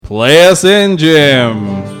Play us in, Jim.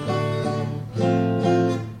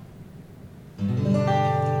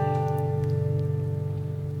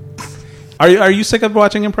 Are you sick of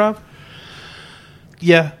watching improv?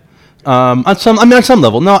 Yeah. On some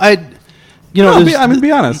level. No, be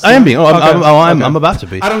honest. I am being. Okay. I'm about to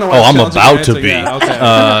be. I don't know. I'm about to be. Yeah,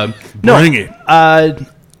 okay. Bring it.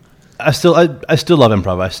 I still love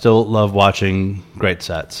improv. I still love watching great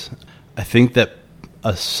sets. I think that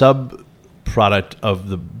a sub-product of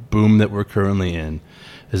the boom that we're currently in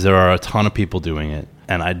is there are a ton of people doing it,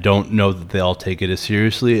 and I don't know that they all take it as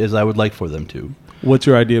seriously as I would like for them to. What's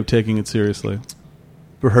your idea of taking it seriously?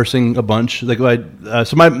 Rehearsing a bunch,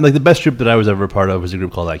 the best group that I was ever a part of was a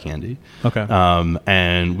group called Eye Candy. Okay,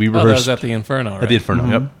 and we rehearsed that was at the Inferno. Right? At the Inferno.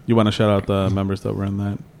 Mm-hmm. Yep. You want to shout out the members that were in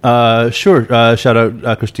that? Sure. Shout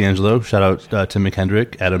out Chris D'Angelo. Shout out Tim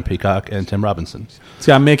McKendrick, Adam Peacock, and Tim Robinson.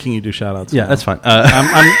 See, I'm making you do shout outs. Yeah, that's fine.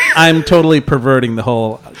 I'm totally perverting the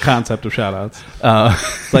whole concept of shout outs.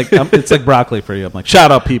 It's like broccoli for you. I'm like,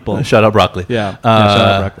 shout out people. Shout out broccoli. Yeah. Shout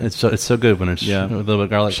out broccoli. It's so good when it's with a little bit of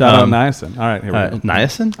garlic. Shout out niacin. All right, here we go.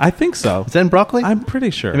 Niacin? I think so. Is that in broccoli? I'm pretty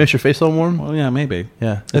sure. It makes your face a little warm? Well, yeah, maybe.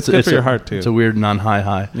 Yeah. It's good for your heart, too. It's a weird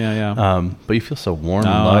non-high. Yeah. But you feel so warm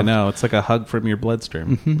and Oh, loved. I know. It's like a hug from your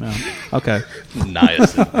bloodstream. Yeah. Okay.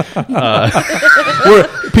 Niacin.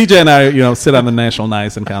 PJ and I, sit on the National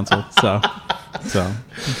Niacin Council, so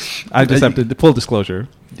I just have to full disclosure.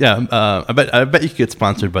 Yeah, I bet you could get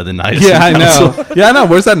sponsored by the Niacin. Yeah, I Council. know. Yeah, I know.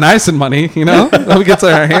 Where's that Niacin money? Let me get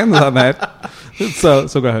our hands on that. So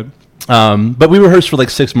go ahead. But we rehearsed for like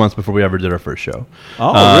 6 months before we ever did our first show.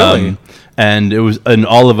 Oh, really? And and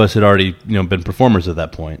all of us had already been performers at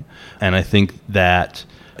that point. And I think that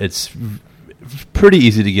it's pretty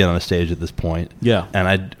easy to get on a stage at this point. Yeah. And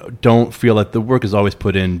I don't feel like the work is always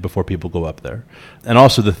put in before people go up there. And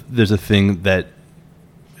also there's a thing that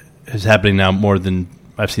is happening now more than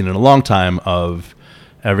I've seen in a long time of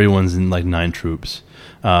everyone's in like 9 troops.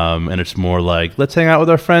 And it's more like, let's hang out with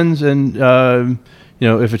our friends and,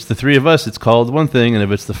 if it's the 3 of us, it's called one thing. And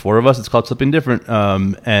if it's the 4 of us, it's called something different.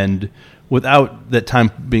 And without that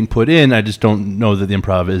time being put in, I just don't know that the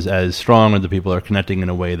improv is as strong or the people are connecting in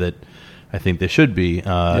a way that I think they should be.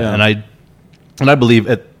 And I believe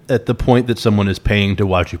at the point that someone is paying to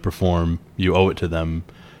watch you perform, you owe it to them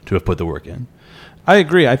to have put the work in. I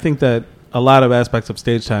agree. I think that a lot of aspects of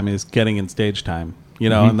stage time is getting in stage time,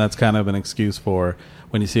 and that's kind of an excuse for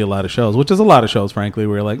when you see a lot of shows, which is a lot of shows, frankly,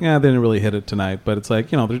 where you're like, they didn't really hit it tonight. But it's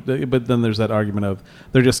like, but then there's that argument of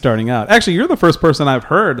they're just starting out. Actually, you're the first person I've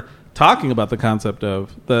heard talking about the concept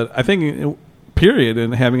of that, I think, period,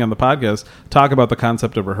 and having on the podcast, talk about the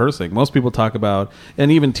concept of rehearsing. Most people talk about,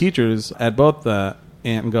 and even teachers at both the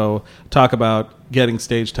Ant and Go talk about getting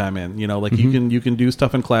stage time in. You can do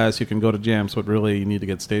stuff in class, you can go to jams, but really you need to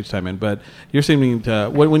get stage time in. But you're seeming to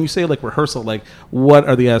when you say like rehearsal, like what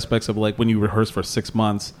are the aspects of like when you rehearse for 6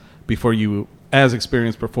 months before you, as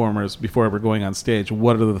experienced performers, before ever going on stage,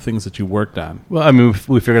 what are the things that you worked on? Well, I mean,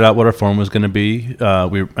 we figured out what our form was going to be. Did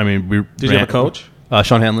you have a coach?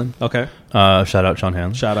 Sean Hanlon. Okay. Shout out Sean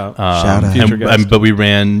Hanlon. Shout out. Future guest. But we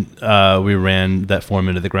ran that form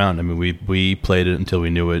into the ground. I mean, we played it until we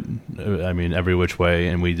knew it. I mean, every which way,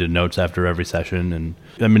 and we did notes after every session. And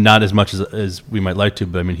I mean, not as much as we might like to,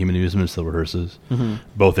 but I mean, Human Amusement still rehearses,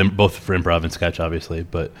 both for improv and sketch, obviously.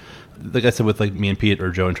 But like I said, with like me and Pete or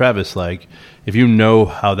Joe and Travis, like if you know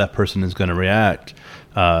how that person is going to react,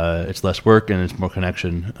 it's less work and it's more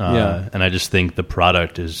connection. And I just think the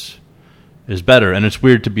product is better, and it's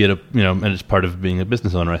weird to be at and it's part of being a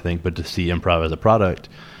business owner, I think, but to see improv as a product,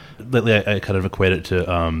 lately I kind of equate it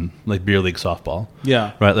to like beer league softball.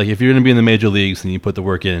 Yeah. Right. Like if you're going to be in the major leagues and you put the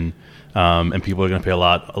work in, and people are going to pay a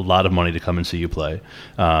lot of money to come and see you play.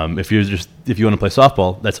 If you want to play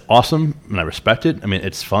softball, that's awesome, and I respect it. I mean,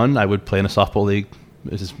 it's fun. I would play in a softball league.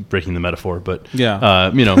 This is breaking the metaphor, but yeah,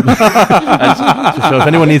 so if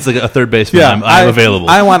anyone needs like a third baseman, I'm available.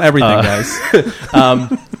 I want everything, guys.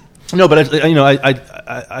 No, but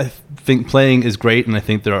I think playing is great, and I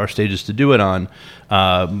think there are stages to do it on.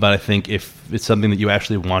 But I think if it's something that you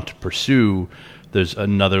actually want to pursue, there's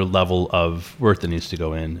another level of work that needs to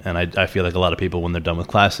go in. And I feel like a lot of people, when they're done with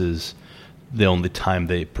classes, the only time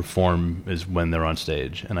they perform is when they're on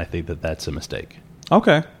stage, and I think that that's a mistake.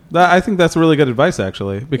 Okay. I think that's really good advice,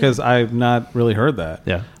 actually, because I've not really heard that.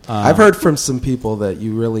 Yeah. I've heard from some people that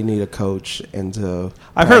you really need a coach and to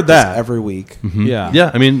I've heard that every week. Mm-hmm. Yeah.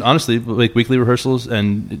 Yeah. I mean, honestly, like weekly rehalers,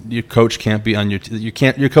 and your coach can't be on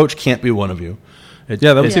your coach can't be one of you.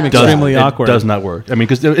 That would seem extremely awkward. It does not work. I mean,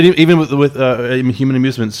 because even with Human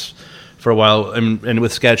Amusements for a while, and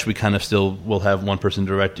with sketch, we kind of still will have one person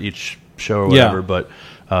direct each show or whatever, but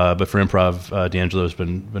But for improv, D'Angelo's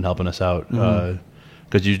been helping us out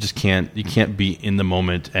because you just can't be in the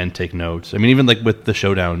moment and take notes. I mean, even like with the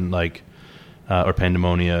showdown, like or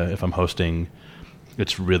Pandemonia, if I'm hosting,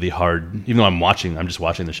 it's really hard. Even though I'm just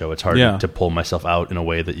watching the show. It's hard to pull myself out in a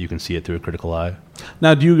way that you can see it through a critical eye.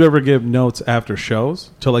 Now, do you ever give notes after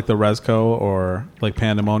shows to like the Resco or like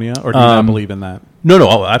Pandemonia, or do you not believe in that? No,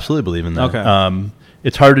 I absolutely believe in that. Okay.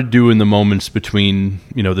 It's hard to do in the moments between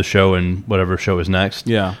the show and whatever show is next.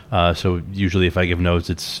 Yeah. So usually, if I give notes,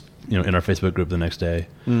 it's in our Facebook group the next day,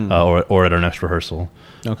 or at our next rehearsal.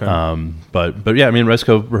 Okay. But yeah, I mean,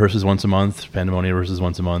 Resco rehearses once a month. Pandemonia rehearses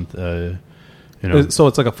once a month. So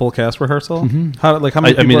it's like a full cast rehearsal. Mm-hmm. How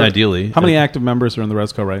many? I mean, ideally, how many active members are in the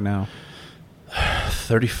Resco right now?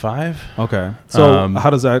 35. Okay. So how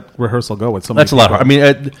does that rehearsal go with somebody? That's a lot hard. I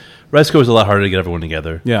mean, Resco is a lot harder to get everyone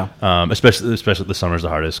together. Yeah. Especially the summer's the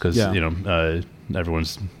hardest because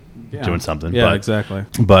everyone's doing something. Yeah, exactly.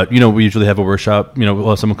 But we usually have a workshop. We'll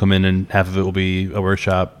have someone come in and half of it will be a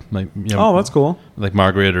workshop. Like oh, that's cool. Like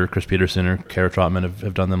Margaret or Chris Peterson or Kara Trotman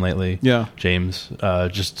have done them lately. Yeah. James,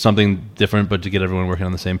 just something different, but to get everyone working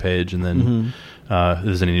on the same page. And then if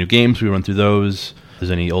there's any new games, we run through those. If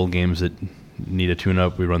there's any old games that need a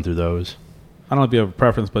tune-up, we run through those. I don't know if you have a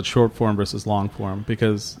preference, but short form versus long form,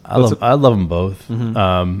 because I love them both.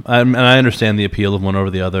 And I understand the appeal of one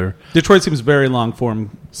over the other. Detroit seems very long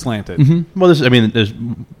form slanted. Well, there's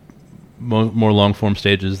more long form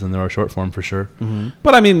stages than there are short form for sure.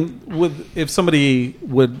 But I mean, if somebody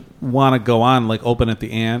would want to go on, like open at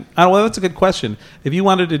the Ant, well, that's a good question. If you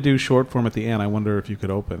wanted to do short form at the Ant, I wonder if you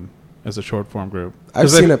could open as a short form group.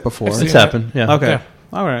 I've seen it before. It's happened. Yeah. Okay. Yeah.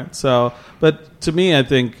 All right. So, but to me, I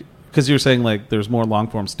think, because you're saying like there's more long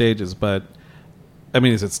form stages, but I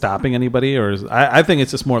mean, is it stopping anybody, or I think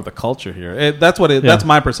it's just more of the culture here. That's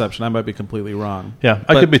my perception. I might be completely wrong. Yeah,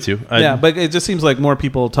 I could be too. But it just seems like more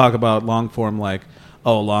people talk about long form like,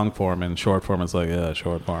 oh, long form, and short form is like,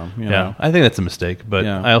 short form. You know? I think that's a mistake, but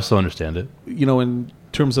I also understand it. In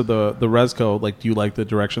terms of the Resco, like, do you like the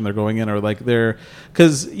direction they're going in, or like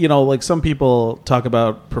because like some people talk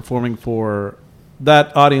about performing for.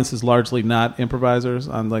 That audience is largely not improvisers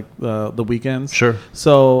on like the weekends. Sure.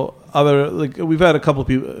 So we've had a couple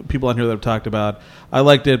of people on here that have talked about, I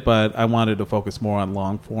liked it, but I wanted to focus more on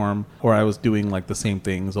long form, or I was doing like the same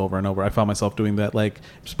things over and over. I found myself doing that, like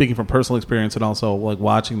speaking from personal experience and also like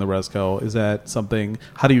watching the Resco. Is that something?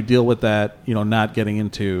 How do you deal with that? Not getting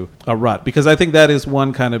into a rut, because I think that is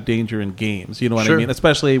one kind of danger in games. You know what I mean?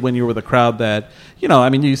 Especially when you're with a crowd that I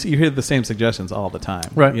mean, you hear the same suggestions all the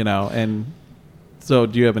time, right? And. So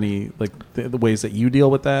do you have any like the ways that you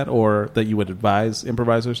deal with that, or that you would advise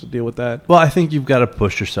improvisers to deal with that? Well, I think you've got to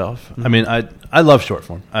push yourself. I mean, I love short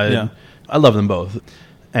form. I love them both.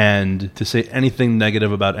 And to say anything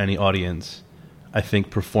negative about any audience, I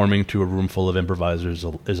think performing to a room full of improvisers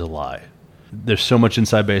is a lie. There's so much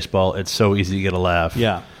inside baseball. It's so easy to get a laugh.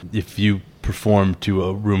 Yeah. If you perform to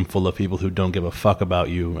a room full of people who don't give a fuck about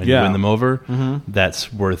you and you win them over,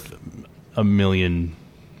 that's worth a million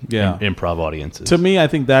improv audiences. To me, I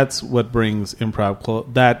think that's what brings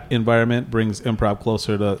improv that environment brings improv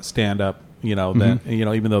closer to stand up, than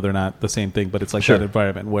even though they're not the same thing, but it's like that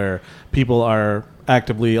environment where people are a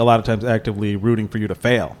lot of times actively rooting for you to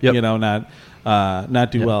fail,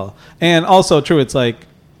 not do well. And also true, it's like,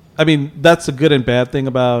 I mean, that's a good and bad thing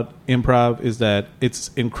about improv, is that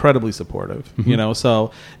it's incredibly supportive,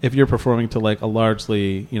 so if you're performing to like a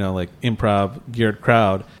largely, like improv geared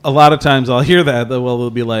crowd, a lot of times I'll hear that they'll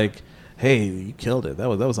be like, hey, you killed it. That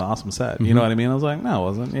was an awesome set. You know what I mean? I was like, no,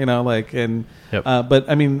 it wasn't, but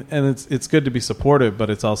I mean, and it's good to be supportive, but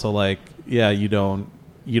it's also like, you don't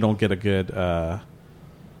get a good,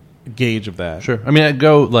 gauge of that. Sure. I mean, I'd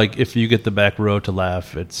go like, if you get the back row to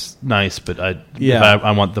laugh, it's nice, but I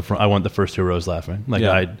want the first two rows laughing. Like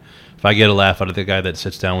if I get a laugh out of the guy that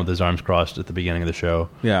sits down with his arms crossed at the beginning of the show,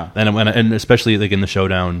 and especially like in the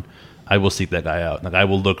showdown, I will seek that guy out. Like I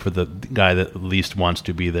will look for the guy that least wants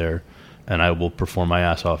to be there, and I will perform my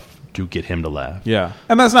ass off to get him to laugh. Yeah,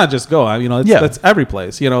 and that's not just Go. That's every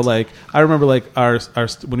place. Like I remember like our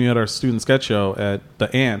when we had our student sketch show at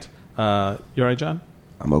the Ant. You all right, John?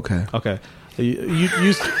 I'm okay. Okay. You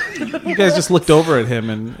guys just looked over at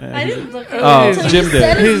him and I didn't look over. Jim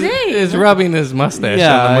did. He's rubbing his mustache.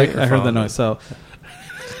 Yeah, on the microphone. I heard the noise. So,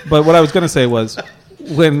 but what I was going to say was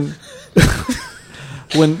when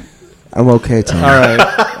I'm okay, Tony. All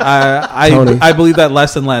right, Tony. I believe that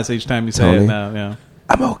less and less each time you say Tony. it now. Yeah,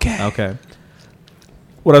 I'm okay. Okay.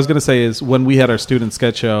 What I was going to say is when we had our student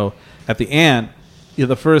sketch show at the Ant,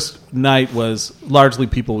 the first night was largely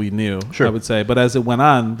people we knew, Sure. I would say. But as it went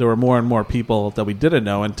on, there were more and more people that we didn't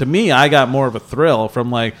know. And to me, I got more of a thrill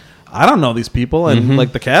from like, I don't know these people, and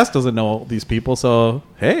like the cast doesn't know these people. So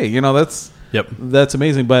hey, that's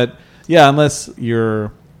amazing. But yeah, unless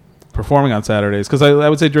you're performing on Saturdays, because I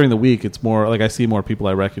would say during the week it's more like I see more people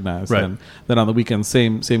I recognize than on the weekends.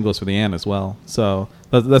 Same goes for the Ann as well. So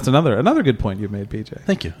that's another good point you've made, PJ.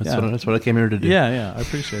 Thank you. That's what I came here to do. Yeah, I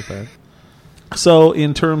appreciate that. So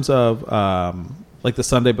in terms of like the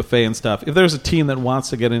Sunday buffet and stuff, if there's a team that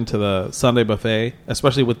wants to get into the Sunday buffet,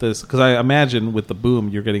 especially with this, because I imagine with the boom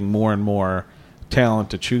you're getting more and more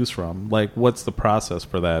talent to choose from. Like, what's the process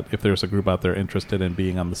for that if there's a group out there interested in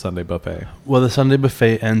being on the Sunday buffet? Well, the Sunday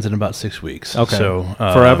buffet ends in about 6 weeks. Okay. So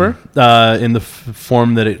forever? In the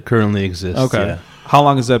form that it currently exists. Okay. Yeah. How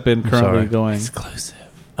long has that been currently going? Exclusive.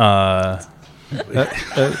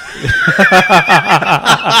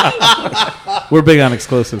 We're big on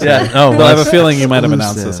exclusives. Yeah. Oh, well, I have a feeling you might have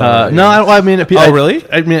announced this. No, I mean, really?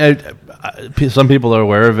 I mean, some people are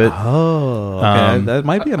aware of it. Oh, okay. That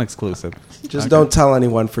might be an exclusive. Just don't tell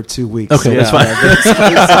anyone for 2 weeks. Okay, that's fine.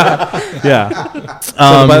 Yeah.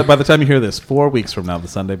 So by the time you hear this, 4 weeks from now, the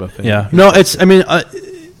Sunday buffet. Yeah. No, it's. I mean,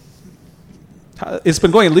 it's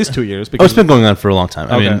been going at least 2 years. It's been going on for a long time.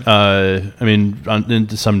 Okay. I mean,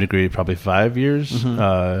 to some degree, probably 5 years.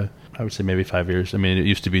 I would say maybe 5 years. I mean, it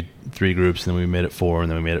used to be 3 groups, and then we made it 4, and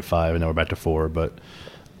then we made it 5, and now we're back to 4. But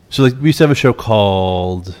so, like, we used to have a show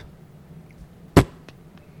called.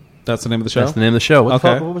 That's the name of the show? That's the name of the show. What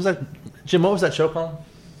was that? Jim, what was that show called?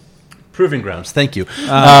 Proving Grounds. Thank you.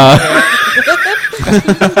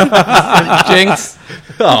 Jinx.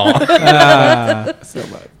 Oh. So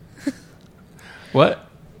much. What?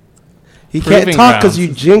 He Proving can't talk because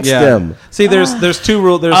Grounds. you jinxed him. See, there's two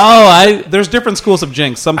rules. There's different schools of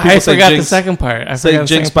jinx. Some people I say forgot jinx. the second part. I Say forgot the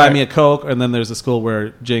jinx, second buy part. me a Coke, and then there's a school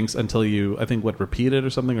where jinx until you, I think, repeat it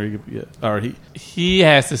or something, or he. He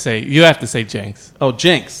has to say. You have to say jinx. Oh,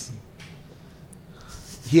 jinx.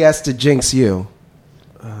 He has to jinx you.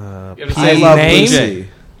 You have to I say love name. Lucy.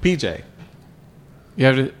 PJ. You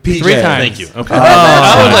have to PJ. 3 times. Thank you. Okay.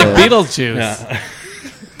 I was like Beetlejuice.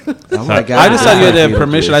 Oh my God. I just thought you had to have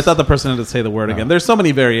permission. I thought the person had to say the word again. There's so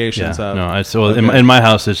many variations. Yeah. Of, No, in my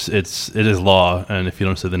house, it is law, and if you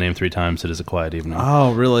don't say the name 3 times, it is a quiet evening.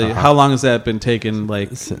 Oh, really? How long has that been taken? Like,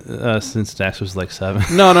 Since Dax was like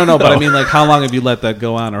 7. no. But I mean, like, how long have you let that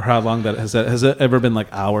go on, or how long has it ever been like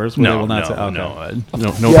hours? Where they will not say, okay. No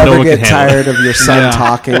You ever one get can handle tired it. of your son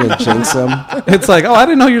talking and jinx him? It's like, oh, I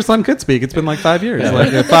didn't know your son could speak. It's been like 5 years.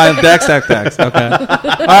 Like 5 Dax. Okay.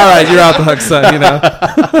 All right, you're out the hook, son. You know.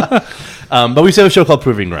 But we used to have a show called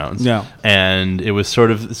Proving Grounds. Yeah. And it was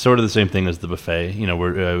sort of the same thing as the buffet. You know,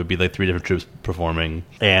 where it would be like 3 different troops performing,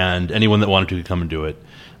 and anyone that wanted to could come and do it.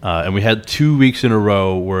 And we had 2 weeks in a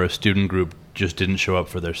row where a student group just didn't show up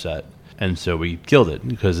for their set. And so we killed it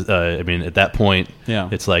because, I mean, at that point,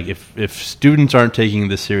 it's like if students aren't taking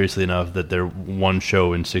this seriously enough that they're one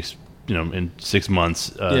show in 6 months,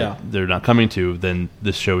 they're not coming to, then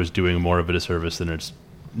this show is doing more of a disservice than it's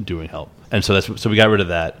doing help. And so we got rid of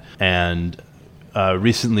that. And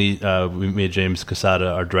recently we made James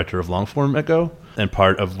Casada our director of longform at Go. And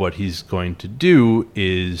part of what he's going to do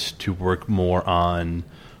is to work more on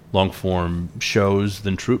longform shows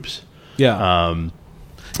than troops. Yeah.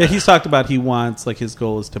 Yeah, he's talked about he wants, like, his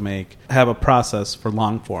goal is to have a process for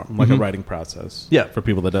long form, like a writing process. Yeah. For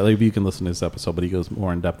people that, like, you can listen to his episode, but he goes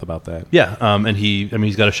more in depth about that. Yeah. And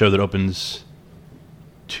he's got a show that opens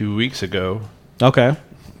 2 weeks ago. Okay.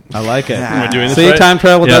 I like it. Am I doing this See, right? time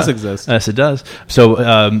travel does exist. Yes, it does.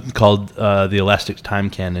 So called the Elastic Time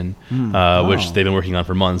Canon, which they've been working on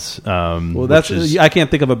for months. Well, I can't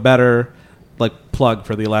think of a better plug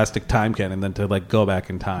for the Elastic Time Canon than to go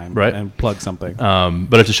back in time and plug something.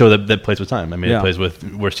 But it's a show that plays with time. I mean, it plays with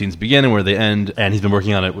where scenes begin and where they end, and he's been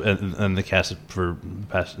working on it and the cast for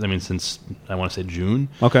since I want to say June.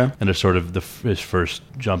 Okay, and it's sort of his first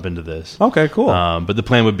jump into this. Okay, cool. But the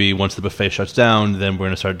plan would be once the buffet shuts down, then we're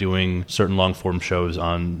going to start doing certain long form shows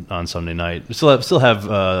on Sunday night. We still have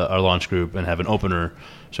our launch group and have an opener,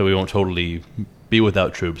 so we won't totally be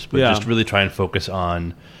without troops, but just really try and focus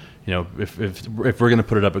on. You know, if we're going to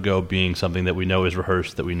put it up at Go being something that we know is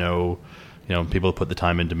rehearsed, that we know, people put the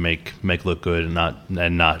time in to make look good and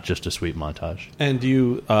not just a sweet montage. And do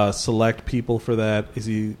you select people for that? Is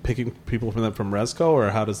he picking people from Resco,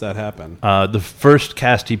 or how does that happen? The first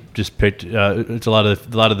cast he just picked. It's a lot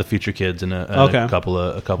of the feature kids and a couple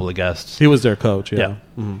of guests. He was their coach. Yeah.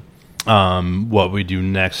 Mm-hmm. What we do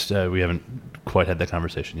next, we haven't quite had that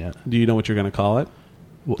conversation yet. Do you know what you're going to call it?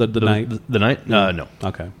 The night. The night? No.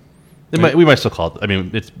 Okay. We might still call it. I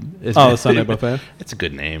mean, it's Sunday buffet. It's a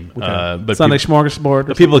good name. Okay. But Sunday smorgasbord.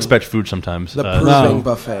 But people expect food sometimes. The Proving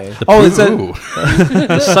buffet. Is that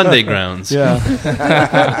the Sunday grounds? Yeah.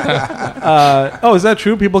 Is that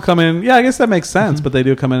true? People come in. Yeah, I guess that makes sense. But they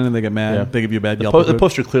do come in and they get mad. Yeah. They give you a bad The Yelp. The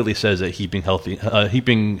poster clearly says a heaping helping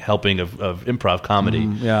of improv comedy.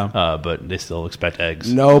 But they still expect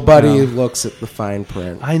eggs. Nobody looks at the fine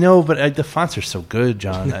print. I know, but the fonts are so good,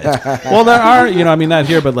 John. Well, there are. Not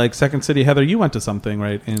here, but like Second City. Heather, you went to something,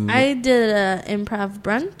 right? I did an improv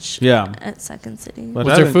brunch. Yeah. At Second City. But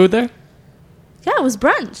was there food there? Yeah, it was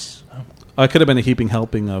brunch. It could have been a heaping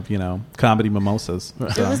helping of comedy mimosas. So,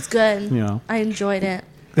 it was good. I enjoyed it.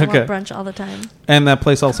 I want brunch all the time. And that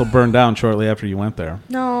place also burned down shortly after you went there.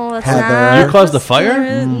 No, that's Heather. not. You caused the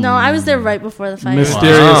fire? No, I was there right before the fire.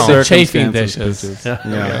 Mysterious The chafing circumstances, dishes. bitches.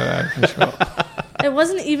 Yeah. For sure. It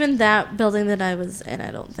wasn't even that building that I was in,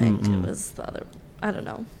 I don't think. It was the other. I don't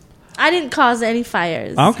know. I didn't cause any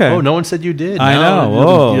fires. Okay. Oh, no one said you did. I know.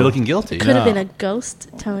 Whoa. You're looking guilty. Could have been a ghost,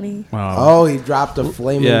 Tony. Wow. Oh, he dropped a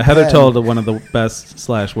flaming Yeah, Heather pen. told one of the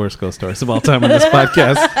best/worst ghost stories of all time on this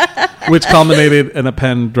podcast, which culminated in a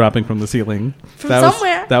pen dropping from the ceiling. From that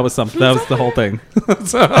somewhere. That was something. That was the whole thing.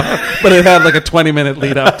 But it had like a 20-minute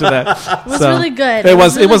lead up to that. It was really good. It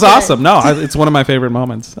was really good. awesome. No, it's one of my favorite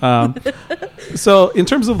moments. So, in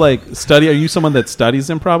terms of like study, are you someone that studies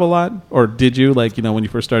improv a lot, or did you when you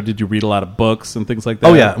first started? Did you read a lot of books and things like that?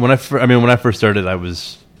 Oh yeah, when I first started, I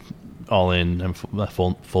was all in. I'm a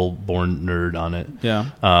full born nerd on it.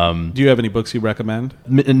 Yeah. Do you have any books you recommend?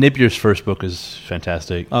 Napier's first book is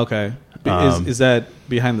fantastic. Okay. Is that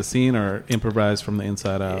behind the scene or improvised from the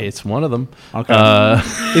inside out? It's one of them. Okay.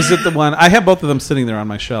 Is it the one? I have both of them sitting there on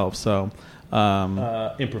my shelf. So.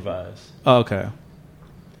 Improvise. Oh, okay.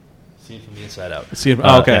 Seen from the inside out.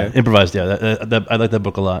 Okay. Yeah, improvised. Yeah, I like that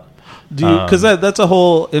book a lot. Because that's a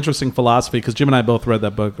whole interesting philosophy. Because Jim and I both read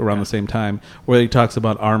that book around the same time, where he talks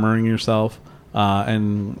about armoring yourself.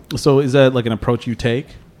 And so, is that like an approach you take?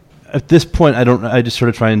 At this point, I don't. I just sort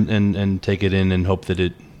of try and take it in and hope that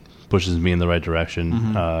it pushes me in the right direction.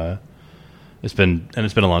 Mm-hmm. It's been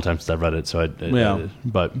a long time since I've read it. So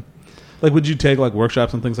but. Like, would you take like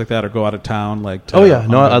workshops and things like that, or go out of town? I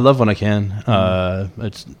love when I can.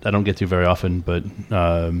 Mm-hmm. I don't get to very often, but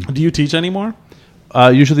do you teach anymore?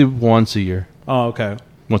 Usually once a year. Oh, okay.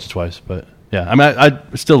 Once or twice, but yeah, I mean, I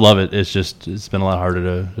still love it. It's just it's been a lot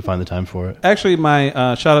harder to find the time for it. Actually, my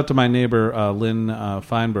shout out to my neighbor Lynn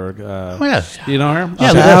Feinberg. Oh yeah, you know her?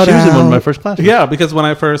 Yeah, she was in one of my first classes. Yeah, because when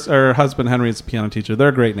her husband Henry is a piano teacher.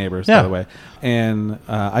 They're great neighbors, by the way. And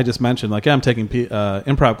I just mentioned I'm taking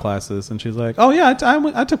improv classes, and she's like, oh yeah, I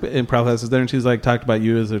took improv classes there, and she's like talked about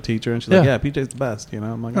you as a teacher, and she's like, yeah, PJ's the best.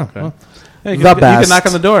 I'm like, okay. Well, hey, you can knock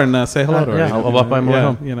on the door and say hello to her. Yeah, I'll walk by my way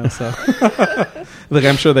home. So like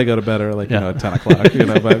I'm sure they go to bed early, at 10 o'clock.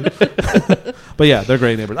 But yeah, they're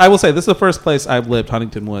great neighbors. I will say this is the first place I've lived,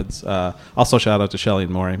 Huntington Woods. Also, shout out to Shelley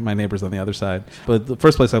and Maury, my neighbors on the other side. But the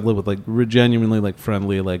first place I've lived with genuinely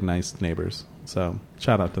friendly, nice neighbors. So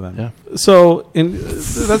shout out to them. Yeah. So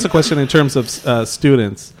that's a question in terms of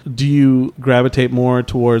students. Do you gravitate more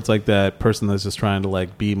towards that person that's just trying to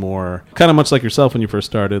be more kind of much like yourself when you first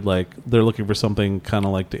started? They're looking for something kind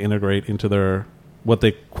of to integrate into their what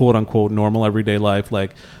they quote unquote normal everyday life,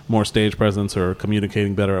 like more stage presence or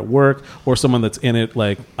communicating better at work, or someone that's in it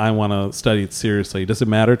I want to study it seriously. Does it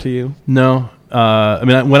matter to you? No. I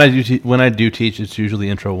mean, when I do teach, it's usually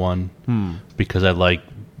intro one because I like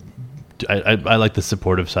the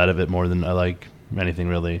supportive side of it more than I like anything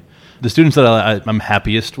really. The students that I'm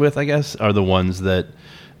happiest with, I guess, are the ones that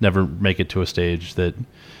never make it to a stage that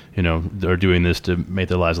are doing this to make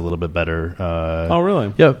their lives a little bit better. Oh,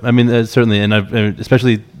 really? Yeah, I mean, certainly, and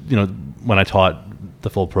especially when I taught the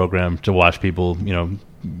full program, to watch people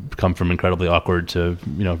come from incredibly awkward to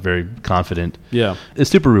very confident. Yeah, it's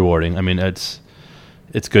super rewarding. I mean, it's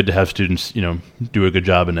good to have students do a good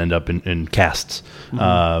job and end up in casts.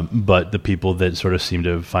 Mm-hmm. But the people that sort of seem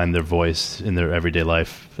to find their voice in their everyday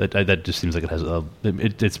life, that just seems like it has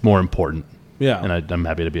it's more important. Yeah, and I'm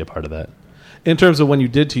happy to be a part of that. In terms of when you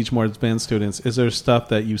did teach more advanced students, is there stuff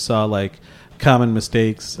that you saw common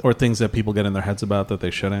mistakes or things that people get in their heads about that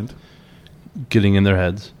they shouldn't? Getting in their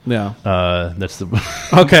heads. Yeah. That's the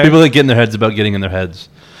okay. People that get in their heads about getting in their heads.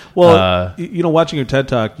 Well, watching your TED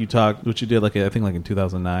Talk, you talked, which you did, I think, in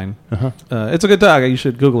 2009. Uh-huh. It's a good talk. You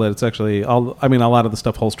should Google it. It's actually a lot of the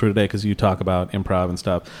stuff holds true today because you talk about improv and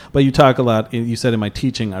stuff. But you talk a lot. You said in my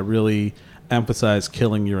teaching, I really emphasize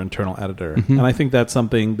killing your internal editor, and I think that's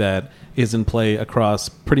something that is in play across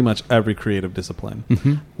pretty much every creative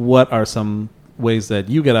discipline. What are some ways that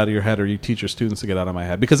you get out of your head or you teach your students to get out of my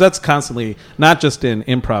head? Because that's constantly, not just in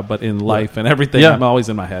improv, but in life and everything. Yeah. I'm always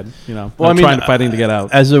in my head, Well, I'm fighting to get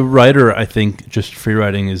out. As a writer, I think just free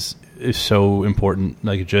writing is so important.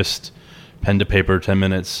 Like just pen to paper, 10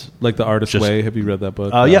 minutes. Like The Artist's Way. Have you read that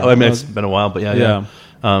book? Yeah, I mean, it's been a while, but yeah.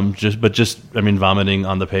 Yeah. Just vomiting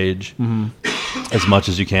on the page as much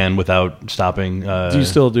as you can without stopping. Do you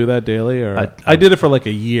still do that daily? Or I did it for like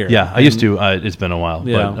a year. Yeah, I used to. It's been a while.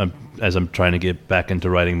 Yeah. But as I'm trying to get back into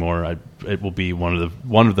writing more, it will be one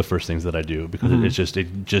of the first things that I do because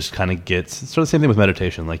it just kind of gets sort of the same thing with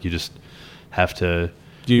meditation. Like you just have to.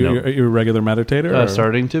 Are you a regular meditator?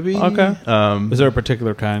 Starting to be. Okay. Is there a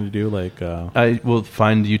particular kind you do? Like I will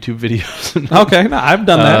find YouTube videos. Okay, no, I've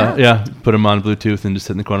done that. Yeah, put them on Bluetooth and just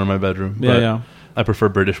sit in the corner of my bedroom. Yeah. I prefer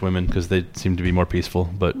British women because they seem to be more peaceful.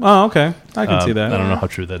 But oh, okay, I can see that. I don't know how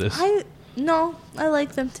true that is. I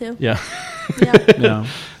like them too. Yeah. Yeah.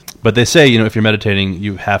 But they say, if you're meditating,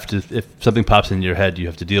 you have to, if something pops into your head, you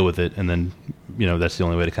have to deal with it. And then, that's the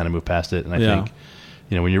only way to kind of move past it. And I think,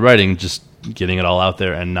 when you're writing, just getting it all out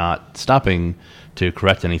there and not stopping to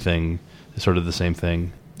correct anything is sort of the same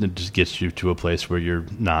thing. It just gets you to a place where you're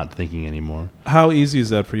not thinking anymore. How easy is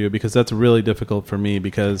that for you? Because that's really difficult for me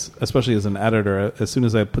because, especially as an editor, as soon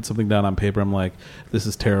as I put something down on paper, I'm like, this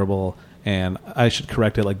is terrible. And I should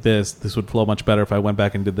correct it like this. This would flow much better if I went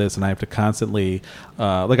back and did this. And I have to constantly,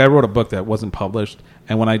 like I wrote a book that wasn't published.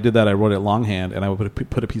 And when I did that, I wrote it longhand. And I would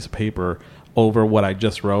put a piece of paper over what I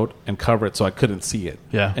just wrote and cover it so I couldn't see it.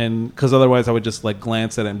 Yeah. And because otherwise I would just like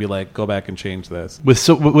glance at it and be like, go back and change this.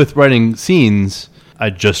 With writing scenes,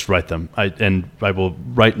 I just write them. I will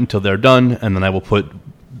write until they're done. And then I will put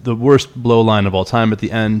the worst blow line of all time at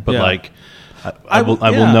the end. But I will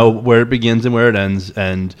know where it begins and where it ends,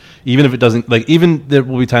 and even if it doesn't, even there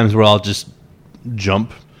will be times where I'll just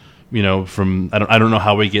jump, from I don't know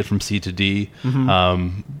how we get from C to D,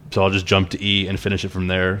 so I'll just jump to E and finish it from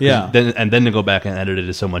there. Yeah. Then to go back and edit it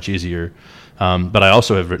is so much easier. But I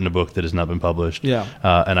also have written a book that has not been published. Yeah.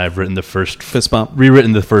 And I've written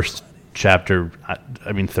rewritten the first chapter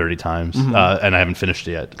 30 times, and I haven't finished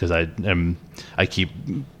it yet because I keep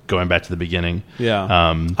going back to the beginning. Yeah.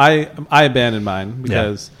 I abandoned mine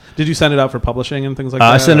because did you send it out for publishing and things like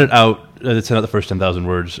that? I sent it out. I sent out the first 10,000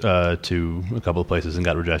 words to a couple of places and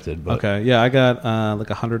got rejected. But. Okay. Yeah, I got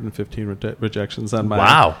 115 rejections on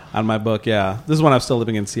my on my book. Yeah, this is when I was still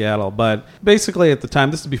living in Seattle. But basically, at the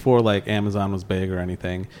time, this is before like Amazon was big or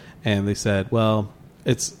anything, and they said, "Well,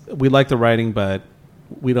 we like the writing, but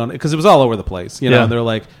we don't," because it was all over the place. And they're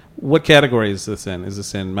like, what category is this in? Is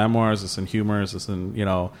this in memoirs? Is this in humor? Is this in,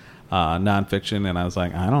 nonfiction? And I was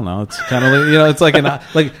like, I don't know. It's kind of it's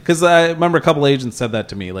like because I remember a couple agents said that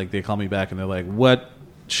to me. Like they call me back and they're like, what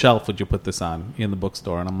shelf would you put this on in the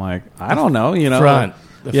bookstore? And I'm like, I don't know. Front. Front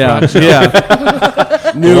the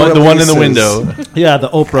one in the window. Yeah, the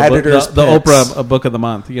Oprah book, the Oprah book of the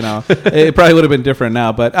month. It probably would have been different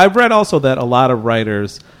now. But I've read also that a lot of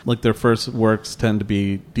writers, like their first works, tend to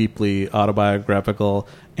be deeply autobiographical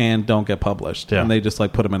and don't get published, and they just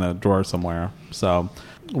like put them in a drawer somewhere. So,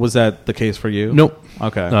 was that the case for you? Nope.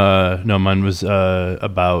 Okay. No, mine was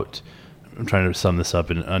about. I'm trying to sum this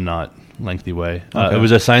up in a not lengthy way. Okay. It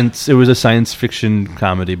was a science fiction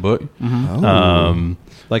comedy book.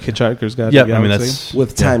 Like Hitchhiker's Guide to the Galaxy? I mean that's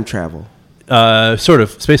with time travel. Sort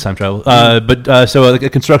of space-time travel, so like a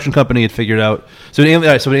construction company had figured out. So an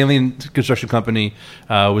alien construction company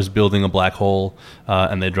was building a black hole,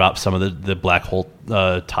 and they dropped some of the black hole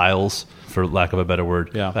tiles, for lack of a better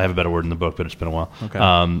word. Yeah. I have a better word in the book, but it's been a while. Okay.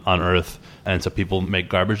 On Earth, and so people make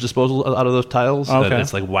garbage disposal out of those tiles. Okay. And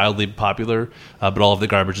it's like wildly popular, but all of the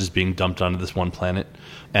garbage is being dumped onto this one planet,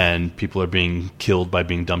 and people are being killed by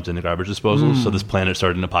being dumped into garbage disposal. So this planet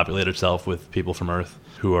started to populate itself with people from Earth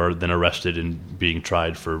who are then arrested and being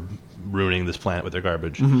tried for ruining this planet with their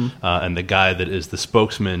garbage. And the guy that is the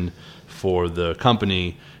spokesman for the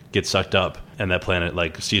company gets sucked up, and that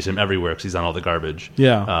planet sees him everywhere because he's on all the garbage.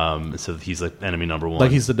 Yeah. So he's like enemy number one.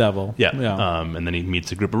 Like he's the devil. Yeah. And then he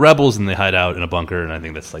meets a group of rebels, and they hide out in a bunker. And I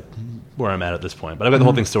think that's where I'm at this point. But I've got the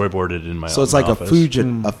whole thing storyboarded in my. So it's like a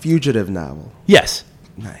fugitive novel. Yes.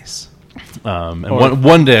 Nice. And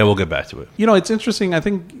one day I will get back to it. It's interesting. I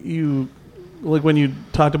think when you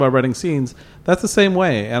talked about writing scenes, that's the same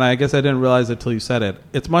way. And I guess I didn't realize it till you said it.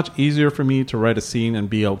 It's much easier for me to write a scene and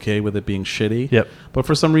be okay with it being shitty. Yep. But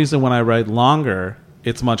for some reason, when I write longer,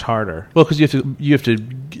 it's much harder. Well, because you have to.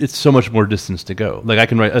 It's so much more distance to go. Like I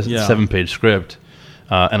can write a 7-page script,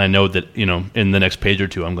 and I know that in the next page or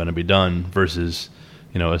two I'm going to be done. Versus,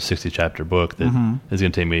 a 60-chapter book that is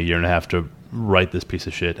going to take me a year and a half to write this piece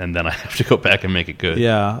of shit, and then I have to go back and make it good.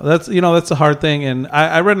 Yeah, that's a hard thing. And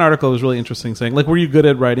I read an article that was really interesting saying, like, were you good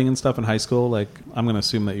at writing and stuff in high school? Like, I'm going to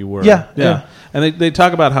assume that you were. Yeah. And they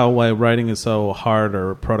talk about how why writing is so hard,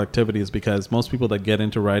 or productivity is because most people that get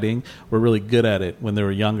into writing were really good at it when they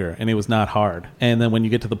were younger, and it was not hard. And then when you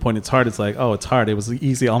get to the point it's hard, it's like, oh, it's hard. It was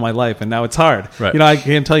easy all my life, and now it's hard. Right. I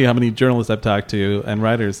can't tell you how many journalists I've talked to and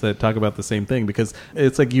writers that talk about the same thing, because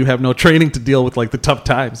it's like you have no training to deal with like the tough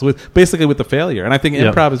times, with the failure. And I think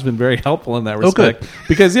improv has been very helpful in that respect.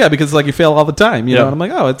 Because like you fail all the time, you know. And I'm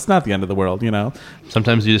like, oh, it's not the end of the world, you know.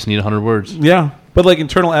 Sometimes you just need 100 words. Yeah. But like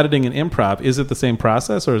internal editing and improv, is it the same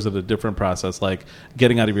process, or is it a different process? Like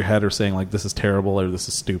getting out of your head or saying like this is terrible or this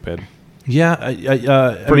is stupid. Yeah, I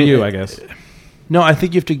guess. No, I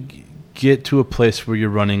think you have to get to a place where you're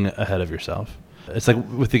running ahead of yourself. It's like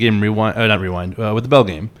with the game with the bell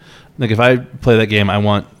game. Like if I play that game, I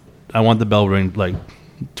want the bell ring like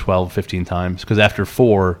 12, 15 times, because after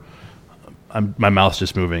 4, my mouth's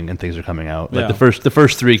just moving and things are coming out. Like the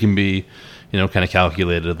first 3 can be, kind of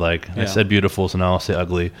calculated. Like I said beautiful, so now I'll say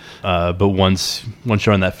ugly. But once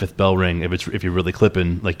you're on that 5th bell ring, if you're really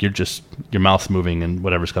clipping, like your mouth's moving and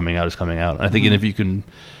whatever's coming out is coming out. And I think if you can,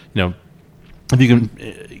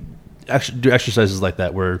 actually do exercises like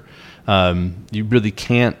that where you really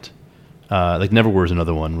can't. Like Never Word's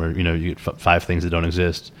another one where you get 5 things that don't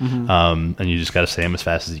exist, and you just got to say them as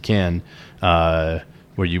fast as you can.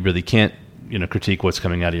 Where you really can't critique what's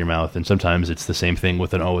coming out of your mouth, and sometimes it's the same thing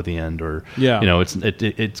with an O at the end, or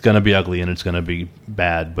it's going to be ugly and it's going to be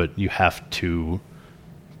bad, but you have to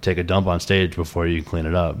take a dump on stage before you can clean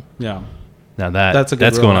it up. Yeah. Now that's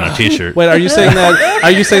going on a T-shirt. Wait, are you saying that?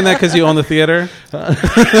 Are you saying that because you own the theater? No,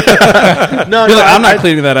 I'm not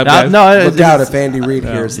cleaning that up. Guys. Look out if Andy Reid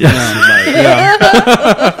hears this.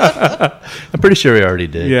 I'm pretty sure he already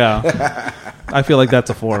did. Yeah, I feel like that's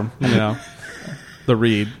a form. The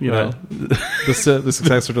Reed, the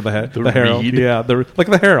successor to the Herald. Reed? Yeah, like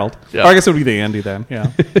the Herald. Yeah. Or I guess it would be the Andy then.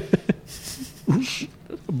 Yeah.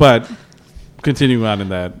 But continuing on in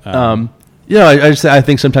that. I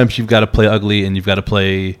think sometimes you've got to play ugly, and you've got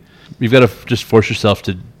to just force yourself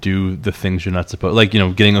to do the things you're not supposed. Like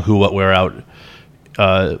getting a who, what, where out.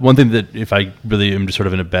 One thing that if I really am just sort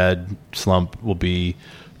of in a bad slump will be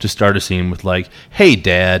to start a scene with like, "Hey,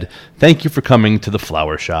 Dad, thank you for coming to the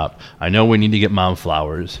flower shop. I know we need to get Mom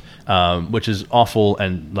flowers," which is awful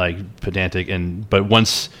and like pedantic. But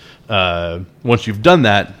once you've done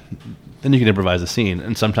that, then you can improvise a scene.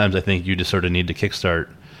 And sometimes I think you just sort of need to kickstart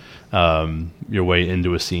your way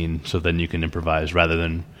into a scene, so then you can improvise rather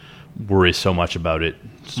than worry so much about it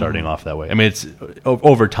starting off that way. I mean, it's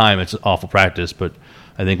over time, it's awful practice, but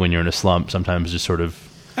I think when you're in a slump, sometimes just sort of.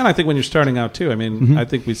 And I think when you're starting out too, I mean, I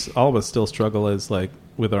think all of us still struggle as like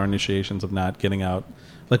with our initiations of not getting out,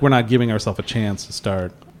 like we're not giving ourselves a chance to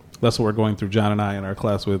start. That's what we're going through, John and I, in our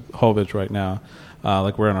class with Hovich right now.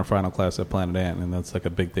 Like we're in our final class at Planet Ant, and that's like a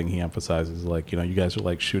big thing he emphasizes. Like you guys are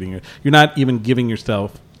like shooting. You're not even giving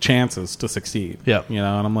yourself chances to succeed. Yeah. And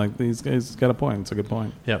I'm like, these guys got a point. It's a good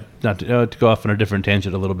point. Yeah. Not to go off on a different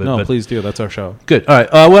tangent a little bit. No, but please do. That's our show. Good. All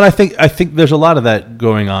right. Well, I think there's a lot of that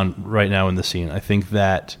going on right now in the scene. I think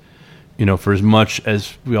that for as much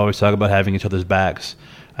as we always talk about having each other's backs,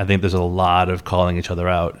 I think there's a lot of calling each other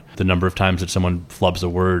out. The number of times that someone flubs a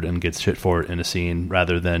word and gets shit for it in a scene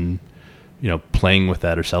rather than, playing with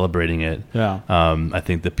that or celebrating it. Yeah. I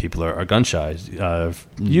think that people are gun shy.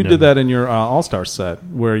 You did that in your All-Star set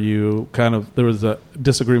where there was a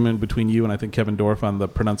disagreement between you and I think Kevin Dorff on the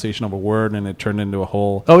pronunciation of a word, and it turned into a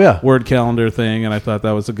whole word calendar thing, and I thought that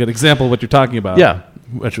was a good example of what you're talking about. Yeah.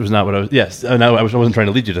 Which was not what I was. Yes, no, I wasn't trying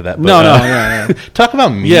to lead you to that. But, no, yeah. Talk about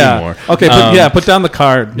me more. Okay, put down the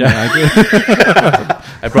card. Yeah,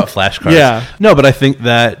 I brought flashcards. Yeah, no, but I think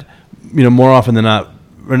that more often than not,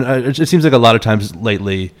 it seems like a lot of times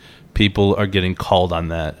lately, people are getting called on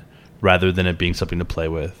that rather than it being something to play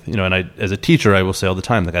with. And I, as a teacher, I will say all the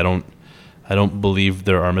time, like I don't believe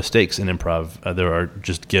there are mistakes in improv. There are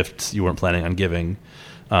just gifts you weren't planning on giving.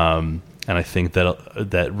 And I think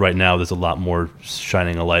that right now there's a lot more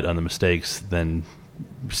shining a light on the mistakes than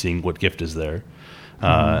seeing what gift is there.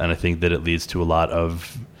 And I think that it leads to a lot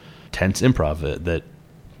of tense improv that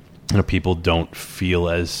people don't feel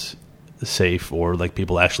as safe, or like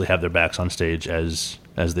people actually have their backs on stage as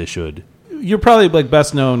they should. You're probably like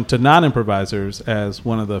best known to non-improvisers as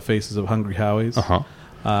one of the faces of Hungry Howie's.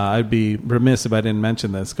 I'd be remiss if I didn't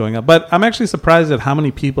mention this going up. But I'm actually surprised at how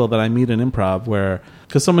many people that I meet in improv where,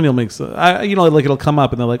 because somebody will make, like it'll come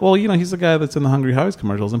up and they're like, well, he's the guy that's in the Hungry Howie's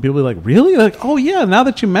commercials. And people will be like, really? Like, oh yeah, now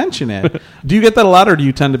that you mention it. Do you get that a lot, or do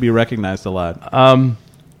you tend to be recognized a lot?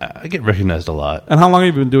 I get recognized a lot. And how long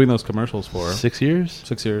have you been doing those commercials for? 6 years.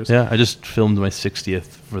 6 years. Yeah, I just filmed my 60th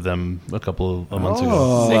for them a couple of months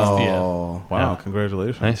ago. 60th. Wow, Yeah.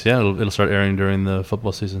 Congratulations. Nice. Yeah, it'll start airing during the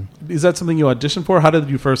football season. Is that something you auditioned for? How did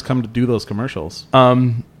you first come to do those commercials?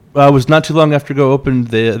 I was not too long after Go opened.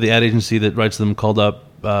 The ad agency that writes them called up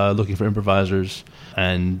looking for improvisers,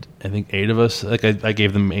 and I think 8 of us. Like I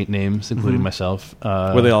gave them 8 names, including myself.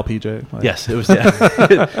 Were they all PJ? Like, Yes, it was.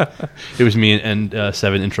 Yeah. It was me and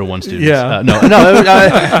 7 Intro 1 students. Yeah.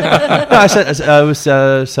 I said I was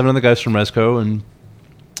 7 other guys from Resco and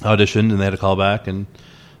auditioned, and they had a call back, and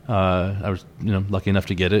I was lucky enough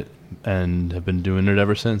to get it, and have been doing it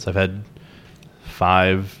ever since. I've had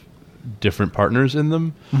 5 different partners in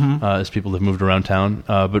them as people have moved around town,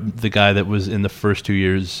 but the guy that was in the first 2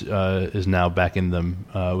 years is now back in them,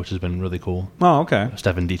 which has been really cool. Oh, okay.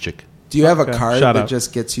 Stefan Dietschik. Do you have a Okay. card Shout that out.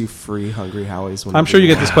 just gets you free Hungry Howies? I'm sure you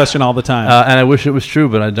get this question all the time. And I wish it was true,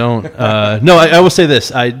 but I don't. No, I will say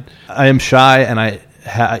this: I am shy, and I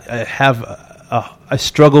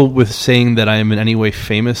struggle with saying that I am in any way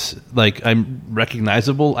famous. Like I'm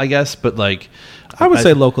recognizable, I guess, but like I would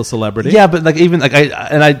say local celebrity. Yeah, but like even like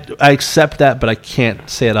I accept that, but I can't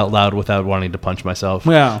say it out loud without wanting to punch myself.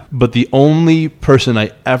 Yeah. But the only person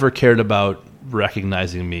I ever cared about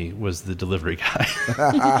recognizing me was the delivery guy.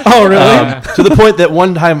 Oh, really? To the point that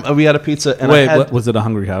one time we had a pizza and Wait, I had, was it a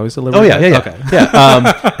Hungry Howie's delivery? Oh yeah. Okay.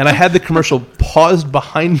 Yeah. And I had the commercial paused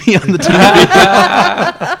behind me on the TV.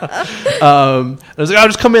 I was like, "I'll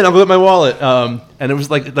just come in. I'll go get my wallet." And it was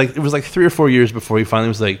like it was like 3 or 4 years before he finally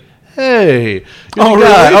was like, "Hey, you're Oh, the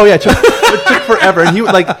guy." really? Oh yeah. It took forever, and he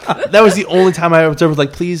like that was the only time I was ever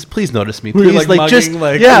like, "Please notice me. Were you, Please, like, just mugging,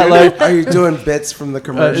 like- yeah, like." Are you doing bits from the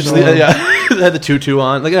commercial? Yeah, I had the tutu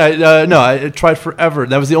on. Like, no, I tried forever.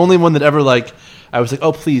 That was the only one that ever like. I was like,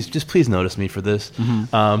 oh, please notice me for this.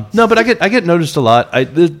 No, but I get noticed a lot.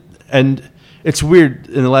 And it's weird.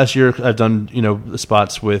 In the last year, I've done the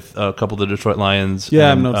spots with a couple of the Detroit Lions. Yeah,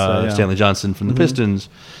 I've and, noticed that, yeah. Stanley Johnson from the Pistons.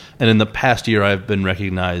 And in the past year, I've been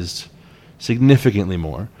recognized significantly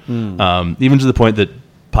more, even to the point that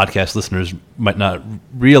podcast listeners might not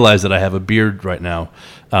realize that I have a beard right now.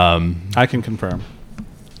 I can confirm.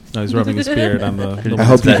 No, he's rubbing his beard on the I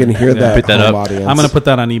hope you can hear that. Pick that home up. audience. I'm going to put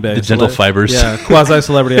that on eBay. The gentle fibers. Yeah,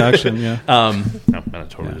 quasi-celebrity action, yeah. No, I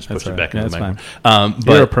totally just That's pushed it all back right. into Yeah, the it's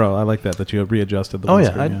microphone. You're a But pro. I like that you have readjusted the oh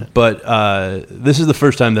windscreen, yeah, but this is the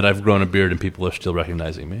first time that I've grown a beard and people are still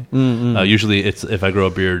recognizing me. Usually, it's if I grow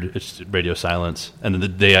a beard, it's radio silence, and then the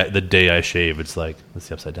day I shave, it's like let's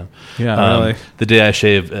see upside down. Yeah, really. The day I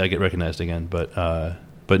shave, I get recognized again,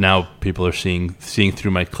 but now people are seeing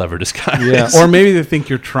through my clever disguise. Yeah, or maybe they think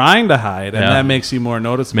you're trying to hide, and Yeah. that makes you more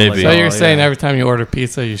noticeable. Maybe. So Like, you're oh, saying yeah. every time you order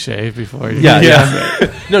pizza, you shave before you...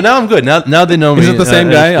 Yeah. No, now I'm good. Now they know me. Is it the same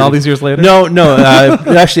guy all these years later? No.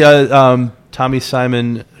 Actually, Tommy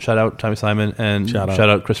Simon. Shout out Tommy Simon and Shout shout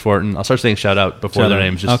out. out Chris Fortin. I'll start saying shout out before Shout their out.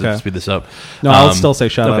 names just Okay. to speed this up. No, I'll still say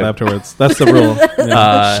shout out okay. afterwards. That's the rule.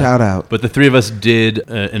 Yeah. Shout out. But the 3 of us did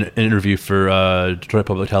an interview for Detroit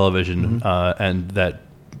Public Television, and that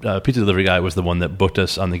pizza delivery guy was the one that booked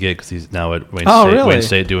us on the gig because he's now at Wayne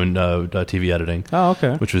State doing TV editing. Oh,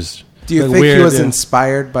 okay. Which was. Do you Like think weird, he was yeah.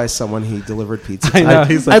 inspired by someone he delivered pizza to? I know.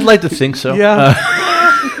 He's like, I'd like to think so. yeah.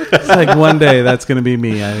 It's like one day that's going to be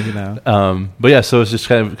me. But yeah, so it's just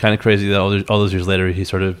kind of crazy that all those years later he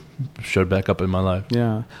sort of showed back up in my life.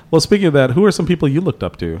 Yeah. Well, speaking of that, who are some people you looked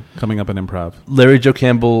up to coming up in improv? Larry Joe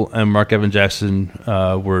Campbell and Mark Evan Jackson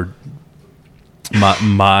were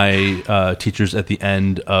my teachers at the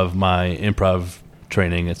end of my improv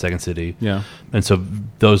training at Second City. Yeah. And so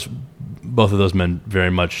both of those men very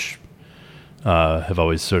much have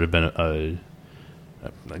always sort of been a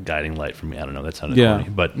guiding light for me. I don't know. That sounded corny,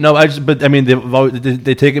 but no. But I mean,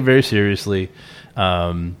 they take it very seriously.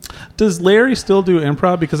 Does Larry still do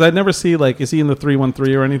improv? Because I never see is he in the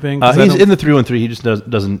 313 or anything? He's in the 313. He just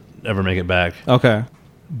doesn't ever make it back. Okay.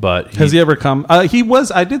 But Has he ever come? He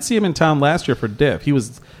was. I did see him in town last year for DIF. He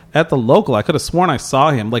was at the local. I could have sworn I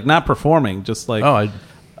saw him, not performing, just like.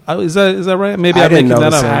 Oh, is that right? Maybe I I'm didn't making that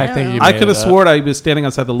notice up. that. I think you I made could have it up. sworn I was standing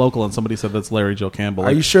outside the local and somebody said that's Larry Joe Campbell.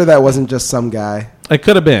 Are you sure that wasn't just some guy? It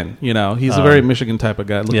could have been. He's a very Michigan type of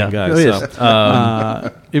guy, looking guy. Oh, he So,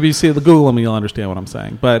 is. if you see the Google him, you'll understand what I'm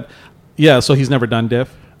saying. But yeah, so he's never done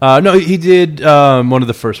DIF. No, he did one of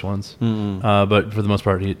the first ones, but for the most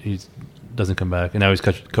part, he doesn't come back. And now he's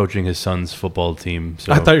coaching his son's football team.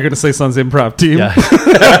 So I thought you were going to say Sun's improv team. yeah,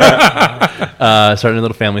 starting a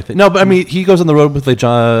little family thing. No, but I mean, he goes on the road with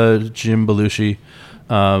Jim Belushi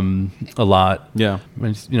a lot. Yeah.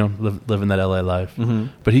 And, living that LA life.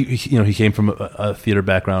 But he came from a theater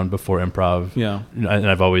background before improv. Yeah. And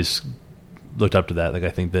I've always looked up to that. Like I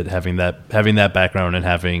think that having that background and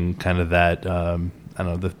having kind of that I don't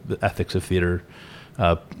know the ethics of theater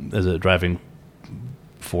as a driving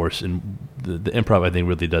force in the improv, I think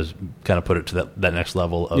really does kind of put it to that next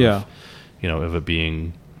level of of it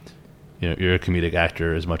being you're a comedic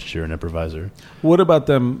actor as much as you're an improviser. What about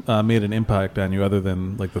them made an impact on you other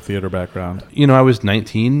than like the theater background? I was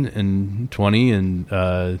 19 and 20, and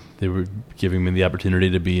they were giving me the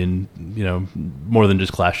opportunity to be in more than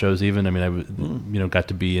just class shows. Even I mean, I got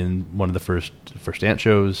to be in one of the first dance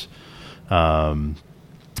shows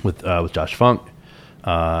with Josh Funk.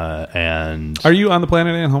 And are you on the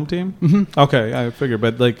Planet and Home Team? Mm-hmm. Okay, I figure.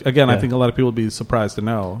 But like again, I think a lot of people would be surprised to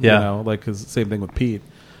know. Because same thing with Pete.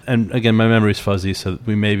 And again, my memory's fuzzy, so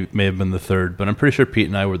we may have been the third, but I'm pretty sure Pete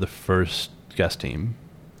and I were the first guest team.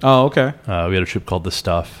 Oh, okay. We had a troupe called The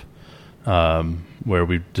Stuff, where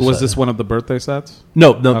we decided, was this one of the birthday sets?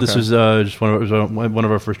 No. Okay. This was just one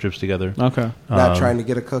of our first trips together. Okay. Not trying to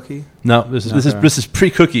get a cookie. No, this is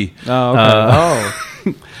pre-cookie. Oh, okay.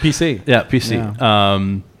 PC. Yeah,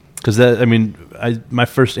 PC. Because my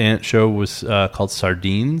first ant show was called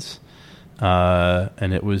Sardines,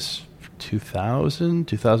 and it was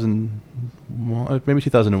 2001, maybe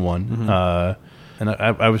 2001. Mm-hmm. And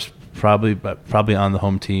I was probably on the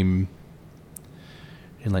home team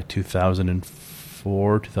in like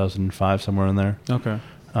 2004, 2005, somewhere in there. Okay.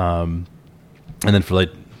 And then for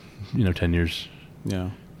 10 years,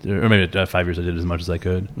 or maybe 5 years, I did as much as I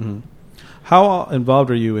could. Mm-hmm. How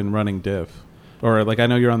involved are you in running DIF? Or like I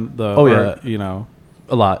know you're on the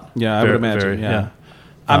a lot. Yeah, I would imagine.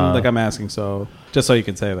 I'm asking so just so you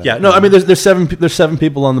can say that. Yeah, no, I mean there's seven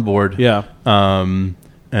people on the board. Yeah. And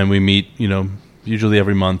we meet, usually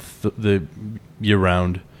every month the year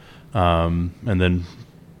round. And then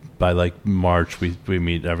by like March we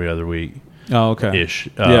meet every other week. Oh, okay. Ish.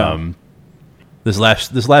 This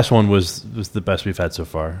last one was the best we've had so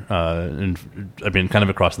far. And I mean kind of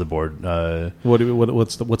across the board.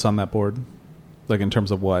 What's on that board? Like in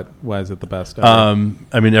terms of what? Why is it the best ever?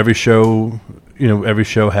 I mean every show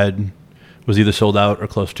was either sold out or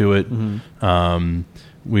close to it. Mm-hmm.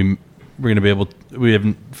 We're going to be able. We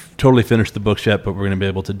haven't totally finished the books yet, but we're going to be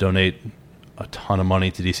able to donate a ton of money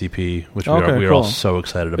to DCP, which we are all so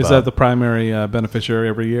excited about. Is that the primary beneficiary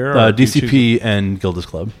every year? DCP and Gilda's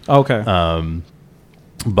Club. Okay.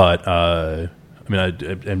 But I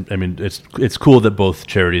mean, it's cool that both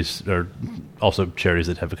charities are also charities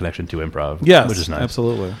that have a connection to improv. Yes, which is nice.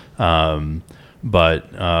 Absolutely.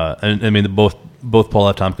 But I mean, both Paul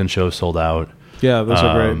F. Tompkins shows sold out. Yeah, those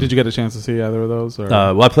are great. Did you get a chance to see either of those? Or?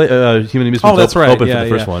 Well, I played Human Amusement. Oh, that's right. Open for the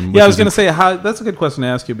first one. Yeah, I was going to say that's a good question to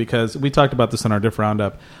ask you because we talked about this in our DIF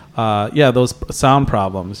roundup. Those sound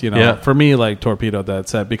problems. For me, like torpedoed that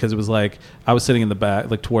set because it was like I was sitting in the back,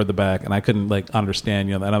 like toward the back, and I couldn't like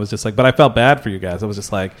understand. And I was just like, but I felt bad for you guys. I was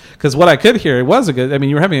just like, because what I could hear, it was a good. I mean,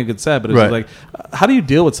 you were having a good set, but it was like, how do you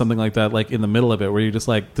deal with something like that, like in the middle of it, where you're just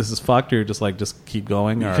like, this is fucked, or you're just like, just keep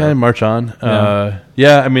going, or kind of march on.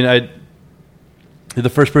 I mean, the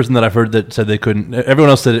first person that I've heard that said they couldn't. Everyone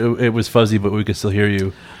else said it was fuzzy, but we could still hear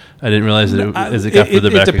you. I didn't realize that as it got further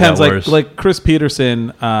back, it depends. It got worse. Like Chris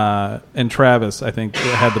Peterson and Travis, I think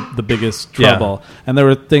had the biggest trouble. And there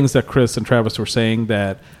were things that Chris and Travis were saying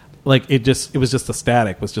that, like it was just a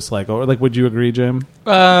static. It was just like, or like, would you agree, Jim?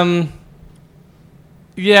 Yeah,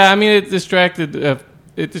 I mean, it distracted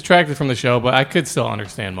from the show, but I could still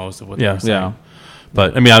understand most of what they were saying. Yeah.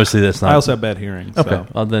 But I mean, obviously, that's not. I also have bad hearing. Okay. So.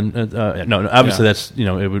 Well, then, no. Obviously, that's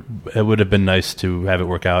it would have been nice to have it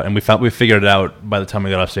work out, and we figured it out by the time we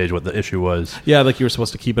got off stage what the issue was. Yeah, like you were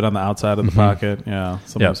supposed to keep it on the outside of the pocket. Yeah,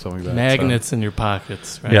 something like that. Magnets in your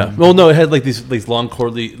pockets. Right? Yeah. Well, no, it had like these long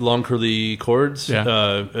curly cords.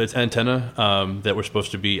 Yeah. It's antenna that were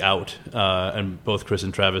supposed to be out, and both Chris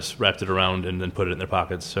and Travis wrapped it around and then put it in their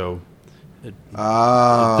pockets. So.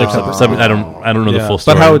 I don't know the full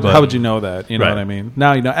story. But how would you know that? You know what I mean?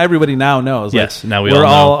 Now everybody now knows. Yes, like, now we're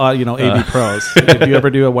all AV pros. If you ever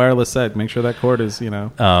do a wireless set, make sure that cord is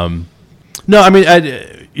No, I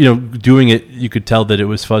mean, doing it, you could tell that it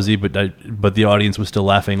was fuzzy, but the audience was still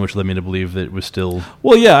laughing, which led me to believe that it was still.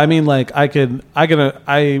 Well, yeah, I mean, like I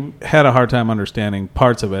had a hard time understanding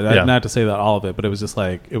parts of it. Not to say that all of it, but it was just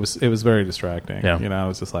like it was very distracting. Yeah. I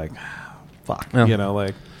was just like, fuck. Yeah.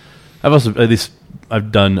 Like.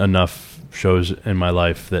 I've done enough shows in my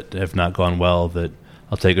life that have not gone well that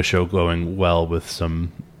I'll take a show going well with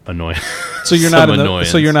some annoyance. So you're not in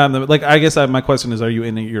the like. I guess my question is: are you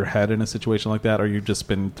in your head in a situation like that, or you've just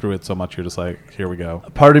been through it so much you're just like, here we go?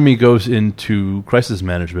 Part of me goes into crisis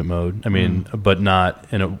management mode. I mean, but not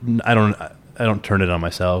in a. I don't turn it on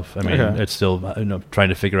myself. I mean, it's still trying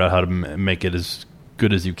to figure out how to make it as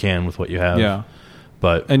good as you can with what you have. Yeah.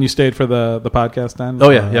 But And you stayed for the podcast then? oh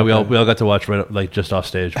yeah, Okay. we all got to watch just off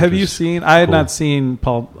stage. Have which you is seen? I had cool. not seen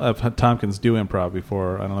Paul Tompkins do improv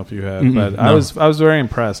before. I don't know if you had, Mm-mm, but I no. was very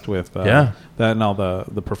impressed with Yeah. that and all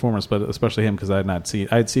the performance, but especially him because I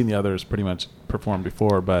had seen the others pretty much perform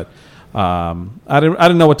before, but I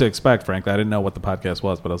didn't know what to expect. Frankly, I didn't know what the podcast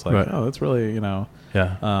was, but I was like, Right. oh, that's really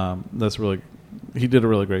that's really he did a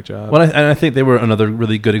really great job. Well, I think they were another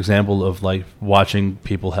really good example of like watching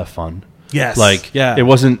people have fun. Yes, Like yeah. it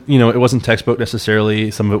wasn't textbook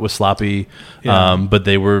necessarily. Some of it was sloppy, Yeah. but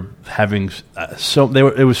they were having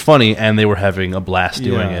it was funny and they were having a blast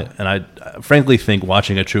doing Yeah. it. And I frankly think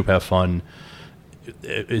watching a troupe have fun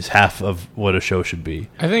is half of what a show should be.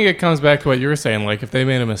 I think it comes back to what you were saying. Like, if they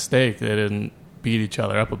made a mistake, they didn't beat each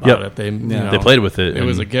other up about Yep. it. They They played with it. It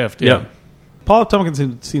was and- a gift. Yep. Yeah. Paul Tompkins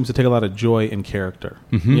seems to take a lot of joy in character.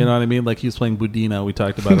 Mhm. You know what I mean? Like he was playing Budino. We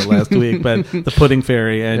talked about it last week, but the Pudding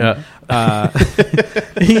Fairy, and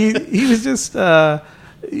he was just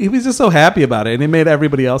so happy about it, and it made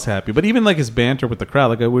everybody else happy. But even like his banter with the crowd,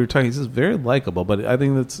 like we were talking, he's just very likable. But I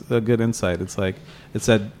think that's a good insight. It's like it's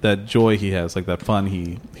that joy he has, like that fun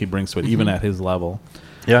he brings to it, even at his level.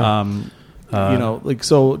 Yeah.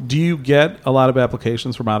 So do you get a lot of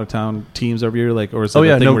applications from out of town teams every year? Like, or is it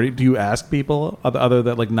a thing where do you ask people other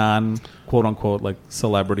than like non quote unquote like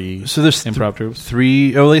celebrity? So there's improv troops. at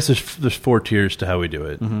least there's 4 tiers to how we do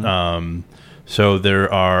it. Mm-hmm. So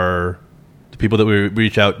there are the people that we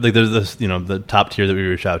reach out. Like there's this, the top tier that we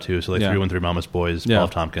reach out to. So like 313 Mama's Boys, Paul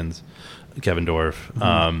Tompkins, Kevin Dorff.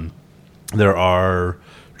 Mm-hmm. There are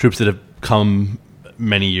troops that have come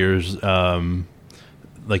many years.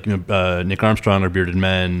 Like Nick Armstrong or Bearded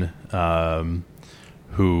Men,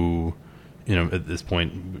 who, at this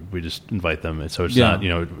point we just invite them. So it's not,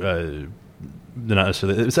 they're not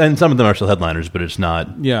necessarily, and some of them are still headliners, but it's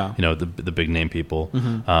not, the big name people.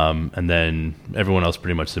 Mm-hmm. And then everyone else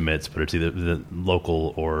pretty much submits, but it's either the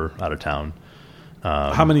local or out of town.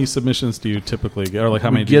 How many submissions do you typically get, or like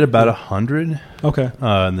how many? We get about 100. Okay,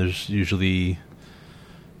 and there's usually,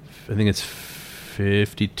 I think it's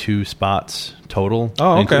 52 spots total.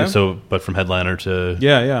 Oh, okay. But from headliner to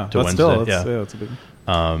to Wednesday, that's a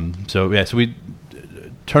big. So we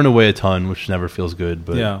turn away a ton, which never feels good.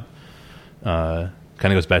 But kind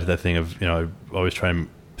of goes back to that thing of I always try and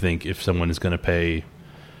think if someone is going to pay,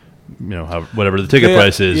 whatever the ticket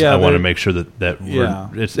price is, I want to make sure that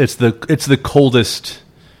it's the coldest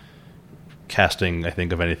casting I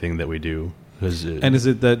think of anything that we do. And is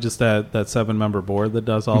it that 7-member board that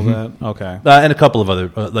does all that? Okay, and a couple of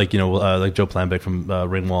other like Joe Planbeck from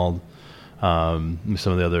Ringwald, some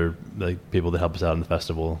of the other like people that help us out in the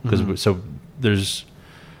festival. Because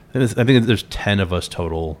I think there's 10 of us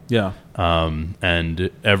total. Yeah,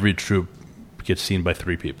 and every troupe gets seen by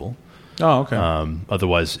 3 people. Oh, okay.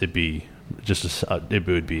 Otherwise, it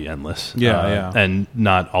would be endless. Yeah. And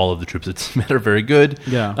not all of the troops that submit are very good.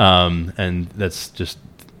 Yeah. And that's just.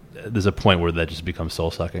 There's a point where that just becomes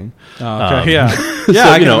soul sucking. Oh, okay. Yeah. So,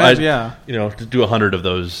 I can imagine, to do 100 of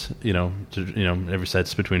those, every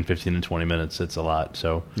set's between 15 and 20 minutes. It's a lot.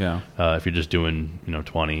 So, if you're just doing,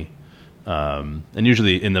 20, and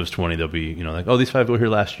usually in those 20, they'll be, like, oh, these 5 were here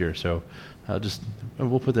last year. So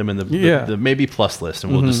we'll put them in the maybe plus list,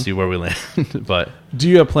 and we'll just see where we land. But do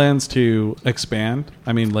you have plans to expand?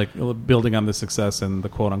 I mean, like building on the success and the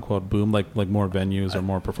quote unquote boom, like more venues or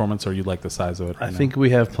more performance, or you like the size of it? I think we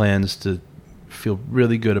have plans to feel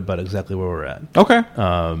really good about exactly where we're at. Okay.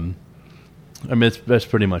 I mean, that's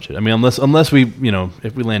pretty much it. I mean, unless we,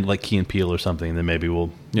 if we land like Key and Peele or something, then maybe we'll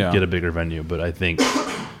get a bigger venue. But I think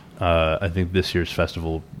this year's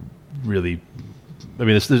festival really. I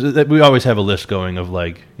mean, we always have a list going of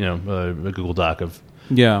like a Google Doc of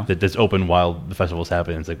that's open while the festival's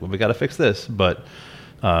happening. It's like, well, we got to fix this, but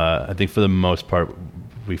I think for the most part,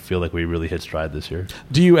 we feel like we really hit stride this year.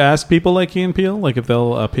 Do you ask people like Key and Peele, like if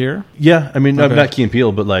they'll appear? Yeah, I mean, not Key and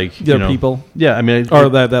Peele, but like people. Yeah, I mean, or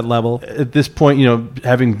that level. At this point,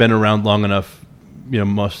 having been around long enough,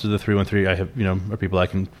 most of the 313 I have, are people I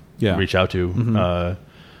can reach out to. Mm-hmm.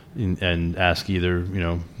 And ask either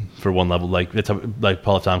for one level, like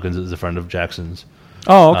Paul Tompkins is a friend of Jackson's.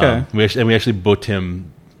 Oh, okay. We actually booked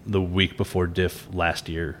him the week before DIF last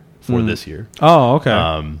year for this year. Oh,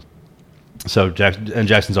 okay. So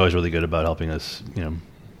Jackson's always really good about helping us,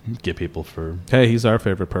 get people for. Hey, he's our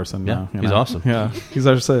favorite person. Yeah, now, he's awesome. Yeah, he's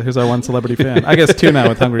our one celebrity fan. I guess 2 now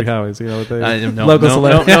with Hungry Howie's. With the local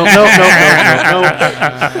celebrity. No.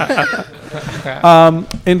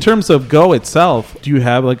 In terms of Go itself, do you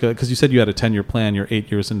have like because you said you had a 10-year plan, you're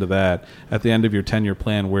 8 years into that. At the end of your 10-year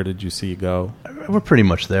plan, where did you see Go? We're pretty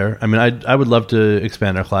much there. I mean, I would love to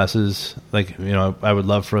expand our classes. Like, I would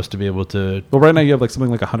love for us to be able to. Well, right now you have like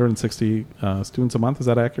something like 160 students a month. Is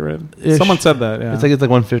that accurate? Ish. Someone said that. Yeah. It's like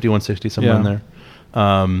 150, 160, somewhere in there,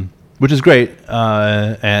 which is great.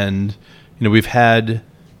 And we've had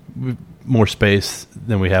more space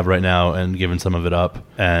than we have right now, and given some of it up.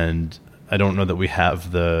 And I don't know that we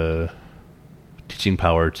have the teaching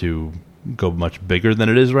power to go much bigger than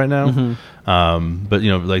it is right now. Mm-hmm. But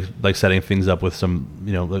like setting things up with some,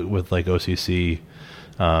 with like OCC,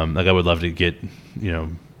 like I would love to get,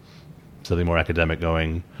 something more academic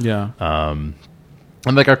going. Yeah. And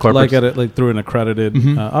like our corporate, like through an accredited.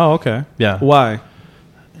 Mm-hmm. Oh, okay. Yeah. Why?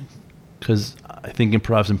 Because I think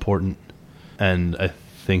improv's important, and I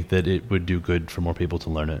think that it would do good for more people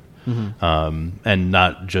to learn it. Mm-hmm. And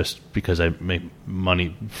not just because I make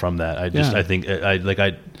money from that. I think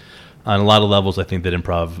on a lot of levels, I think that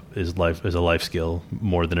improv is a life skill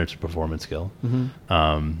more than it's a performance skill.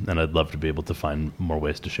 Mm-hmm. And I'd love to be able to find more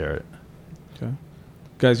ways to share it. Okay.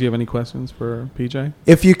 Guys, do you have any questions for PJ?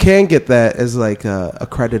 If you can get that as like a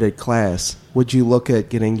accredited class, would you look at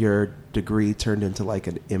getting your degree turned into like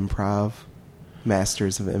an improv,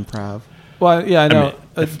 Masters of Improv? Well, yeah, I know.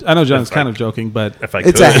 I know John's kind of joking, but if I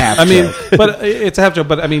it's could. a half joke. But it's a half joke.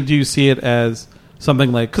 But I mean, do you see it as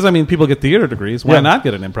something like? Because I mean, people get theater degrees. Why not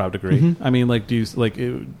get an improv degree? Mm-hmm. I mean, like, do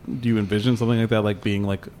you envision something like that, like being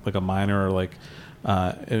like a minor or like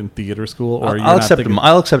in theater school? Or I'll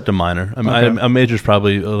accept a minor. I mean, Okay. a major's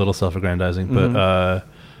probably a little self-aggrandizing, Mm-hmm. but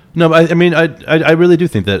no. But I mean, I really do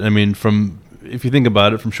think that. I mean, if you think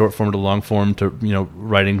about it, from short form to long form to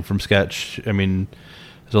writing from sketch. I mean,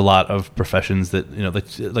 there's a lot of professions that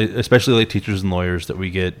like especially like teachers and lawyers, that we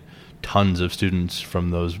get tons of students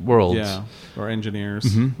from those worlds. Yeah, or engineers.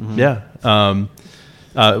 Mm-hmm. Mm-hmm. Yeah.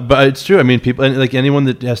 But it's true. I mean, people, and like anyone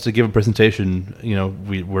that has to give a presentation,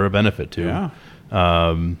 we're a benefit to. Yeah.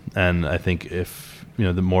 And I think if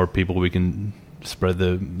the more people we can spread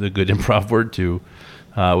the good improv word to,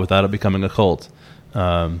 without it becoming a cult,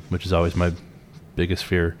 which is always my biggest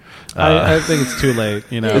fear. I think it's too late.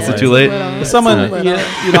 Is it too late? Someone,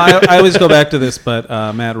 I always go back to this, but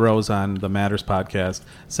Matt Rose on the Matters podcast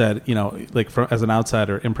said, as an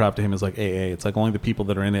outsider, improv to him is like AA. It's like only the people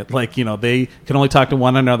that are in it, like, they can only talk to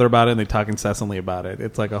one another about it, and they talk incessantly about it.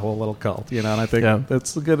 It's like a whole little cult, and I think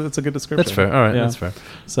it's a good description. That's fair. All right, that's fair.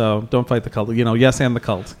 So don't fight the cult. Yes, and the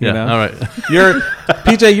cult. All right.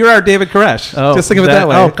 PJ, you're our David Koresh. Just think of it that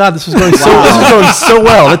way. Oh God, this was going so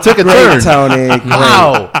well. It took a turn. Tony.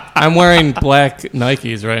 Wow. I'm wearing black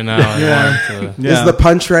Nikes right now. Is the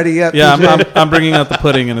punch ready yet? Yeah, I'm bringing out the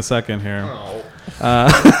pudding in a second here.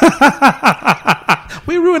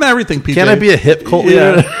 We ruin everything, PJ. Can I be a hip cult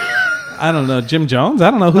leader? I don't know. Jim Jones?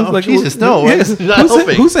 I don't know. Who's Jesus, no.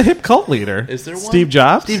 Who's a hip cult leader? Is there one? Steve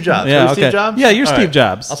Jobs? Steve Jobs. Yeah, okay. Steve Jobs? Yeah, you're All Steve right.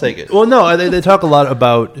 Jobs. I'll take it. Well, no, they talk a lot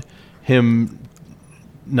about him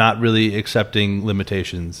not really accepting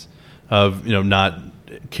limitations of, not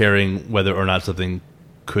caring whether or not something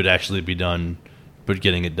could actually be done, but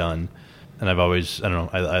getting it done. And I've always, I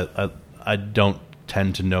don't know, I don't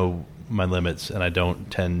tend to know my limits, and I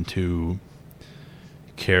don't tend to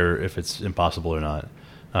care if it's impossible or not.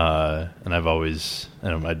 And I've always,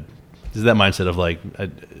 there's that mindset of like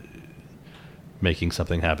making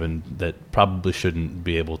something happen that probably shouldn't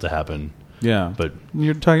be able to happen. Yeah, but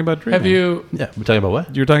you're talking about dreaming. Have you? Yeah, we're talking about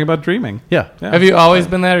what? You're talking about dreaming. Yeah. Have you always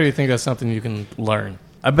been that, or do you think that's something you can learn?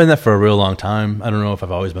 I've been that for a real long time. I don't know if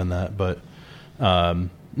I've always been that, but no,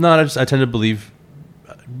 I tend to believe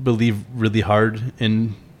really hard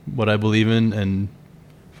in what I believe in and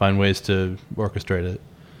find ways to orchestrate it.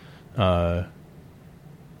 And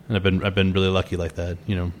I've been really lucky like that.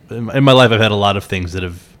 In my life, I've had a lot of things that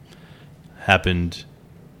have happened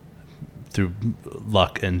through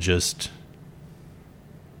luck and just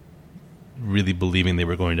really believing they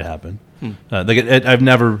were going to happen. I've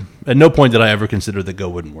never, at no point did I ever consider that Go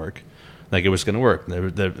wouldn't work. Like, it was going to work.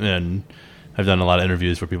 And I've done a lot of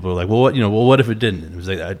interviews where people are like, well, what if it didn't? And it was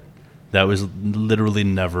like, that was literally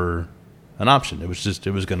never an option. It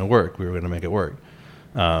was going to work. We were going to make it work.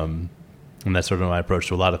 And that's sort of my approach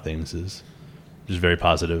to a lot of things, is just very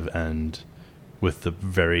positive and with the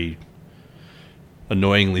very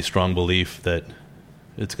annoyingly strong belief that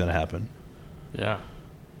it's going to happen. Yeah.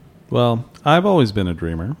 Well, I've always been a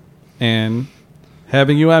dreamer, and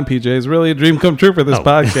Having you on, PJ, is really a dream come true for this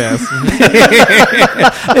podcast.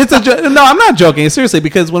 No, I'm not joking. Seriously,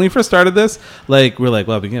 because when we first started this, like, we're like,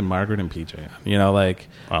 well, we get Margaret and PJ on. You know, like...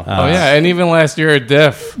 and even last year at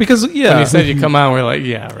DIF. Because, when you said you come on, we're like,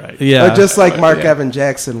 yeah, right. Yeah. Or just like Mark Evan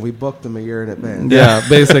Jackson, we booked him a year in advance. Yeah,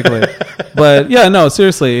 basically. But, yeah, no,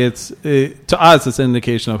 seriously, to us, it's an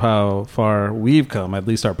indication of how far we've come, at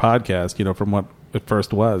least our podcast, you know, from what it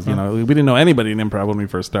first was. You know, we didn't know anybody in improv when we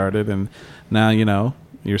first started, and now, you know,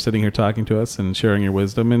 you're sitting here talking to us and sharing your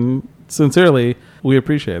wisdom, and sincerely, we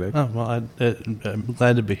appreciate it. Oh, well, I'm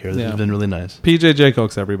glad to be here. This has been really nice. Pj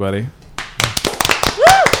Jacokes, everybody.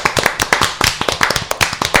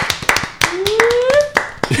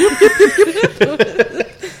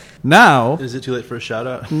 Now, is it too late for a shout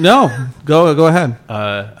out? No, go ahead.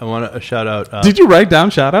 I want a shout out. Did you write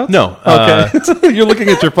down shout outs? No. Okay. You're looking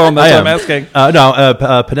at your phone. That's what I'm asking.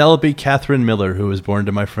 Penelope Catherine Miller, who was born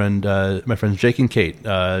to my friends Jake and Kate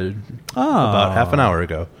about half an hour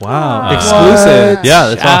ago. Wow. Exclusive. Yeah,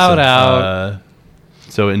 that's shout awesome. out.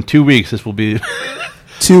 So in 2 weeks, this will be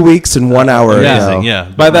 2 weeks and 1 hour amazing. ago.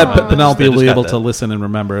 Yeah. By that, Penelope will be able that. to listen and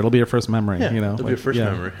remember. It'll be her first memory. Yeah, you know, it'll be her first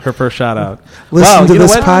memory. Her first shout out. Listen to you know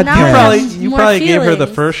this what? podcast. You More probably gave her the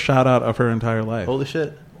feelings. first shout out of her entire life. Holy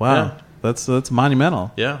shit! Wow. Yeah. That's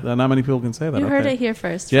monumental. Yeah. Not many people can say that. You heard Okay. it here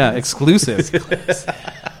first. Yeah, exclusive.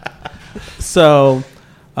 So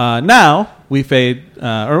now we fade,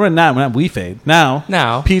 or not we fade. Now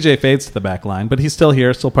PJ fades to the back line, but he's still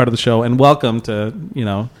here, still part of the show, and welcome to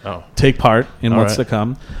take part in what's to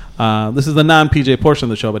come. This is the non-PJ portion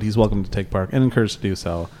of the show, but he's welcome to take part and encouraged to do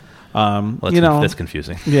so. That's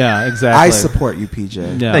confusing. Yeah, exactly. I support you,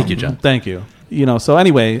 PJ. Yeah. Thank you, John. Thank you. So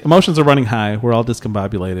anyway, emotions are running high. We're all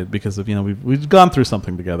discombobulated because of, we've gone through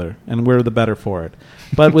something together and we're the better for it.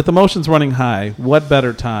 But with emotions running high, what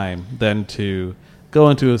better time than to go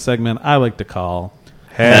into a segment I like to call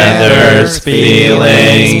Heather's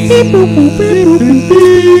Feelings.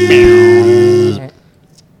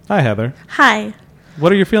 Hi, Heather. Hi.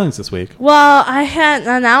 What are your feelings this week? Well,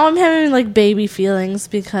 now I'm having like baby feelings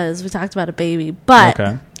because we talked about a baby.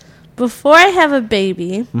 But before I have a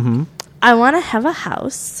baby, I want to have a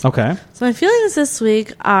house. Okay. So my feelings this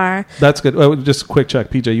week are... That's good. Just a quick check.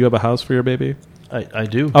 PJ, you have a house for your baby? I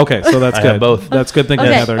do. Okay, so that's I good. have both. That's good thinking,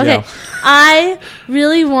 Heather. Okay. Yeah. I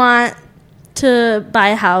really want to buy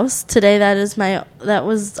a house today. That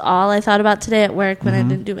was all I thought about today at work when I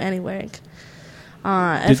didn't do any work.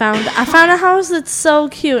 I found a house that's so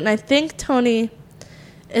cute, and I think, Tony,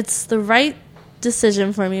 it's the right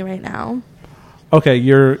decision for me right now. Okay,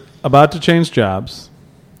 you're about to change jobs.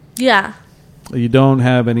 Yeah. You don't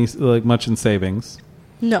have any much in savings.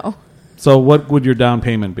 No. So what would your down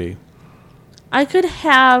payment be? I could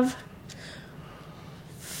have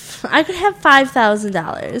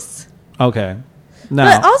 $5,000. Okay.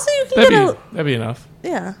 But also you can that'd be enough.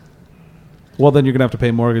 Yeah. Well, then you're going to have to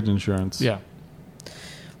pay mortgage insurance. Yeah.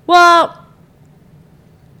 Well,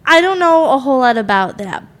 I don't know a whole lot about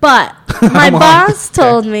that, but my boss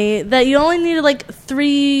told me that you only needed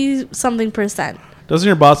 3% Doesn't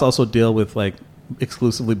your boss also deal with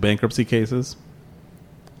exclusively bankruptcy cases?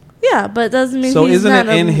 Yeah, but it doesn't mean so. He's isn't not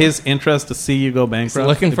it in his interest to see you go bankrupt?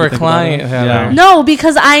 Looking for a client. Yeah. No,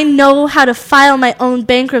 because I know how to file my own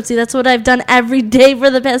bankruptcy. That's what I've done every day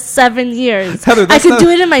for the past 7 years. Heather, I could do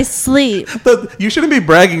it in my sleep. You shouldn't be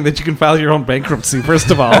bragging that you can file your own bankruptcy.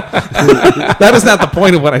 First of all, that is not the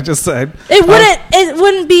point of what I just said. It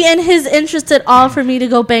wouldn't be in his interest at all for me to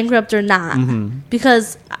go bankrupt or not,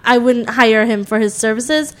 because I wouldn't hire him for his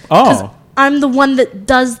services. Oh. I'm the one that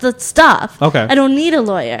does the stuff. Okay. I don't need a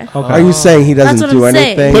lawyer. Okay. Are you saying he doesn't That's do what I'm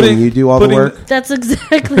saying. anything and you do all the work? That's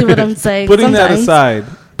exactly what I'm saying. Putting that sometimes. aside,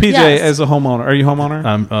 PJ, Yes. as a homeowner, are you homeowner?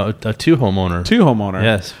 I'm a two homeowner. Two homeowner.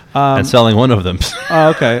 Yes. And selling one of them.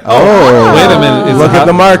 Oh, okay. Oh. Wait a minute. Look at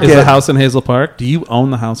the market. Is the house in Hazel Park? Do you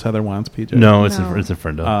own the house Heather wants, PJ? No, it's in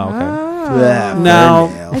Ferndale. Oh, okay. Yeah, Now,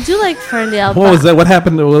 I do like Ferndale. what was that? What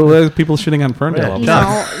happened? What was people shitting on Ferndale?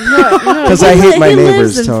 No. Because I hate my he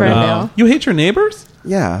neighbors, lives in Tony. Ferndale. You hate your neighbors?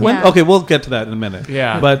 Yeah. When? Yeah. Okay, well get to that in a minute.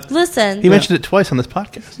 Yeah. But Listen. He mentioned it twice on this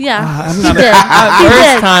podcast. Yeah. I'm He not did. He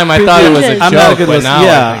First did. time I thought it was a did. joke, I'm not a good but listener. now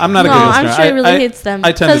Yeah, I think I'm not a No, good listener. I'm sure he really hates them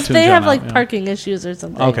I tend because to they tune have out, yeah. parking issues or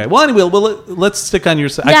something. Okay. Well, anyway, let's stick on your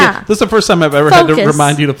side. Yeah. This is the first time I've ever had to Focus.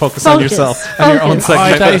 remind you to focus on Focus. yourself and your own Focus. Oh,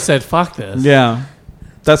 I segment. thought you said fuck this. Yeah,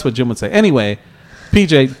 that's what Jim would say. Anyway,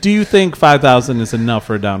 PJ, do you think $5,000 is enough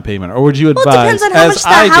for a down payment, or would you advise? Well, it depends on how much the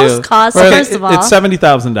house costs, first of all. It's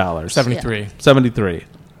 $70,000. 73. 73.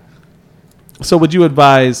 So would you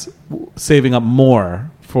advise saving up more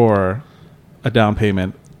for a down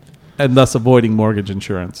payment and thus avoiding mortgage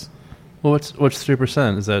insurance? Well, what's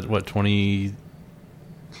 3%? Is that what 20?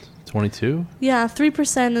 22. Yeah,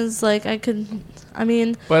 3% is like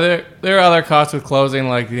But there are other costs with closing,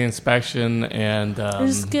 like the inspection and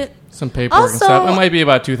just get some paperwork and Also- stuff. It might be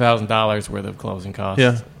about $2,000 worth of closing costs.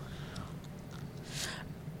 Yeah.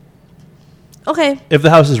 okay. If the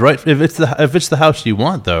house is right, if it's the house you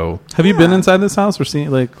want, though, Have you been inside this house or seen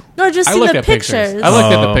like? No, just I see look the at pictures. pictures. I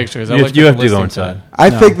looked at the pictures. I looked you at have the to go listing inside. today. I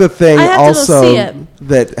No. think the thing I have to go also see it.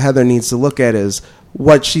 that Heather needs to look at is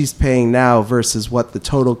what she's paying now versus what the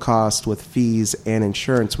total cost with fees and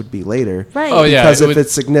insurance would be later. Right. Oh, yeah. Because it if would-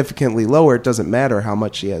 it's significantly lower, it doesn't matter how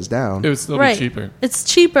much she has down. It would still Right. be cheaper. It's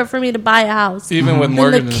cheaper for me to buy a house Even with than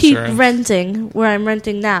mortgage to keep insurance. renting where I'm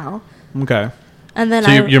renting now. Okay. And then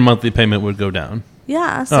So your monthly payment would go down.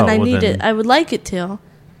 yes, Oh, and I well need then- it. I would like it to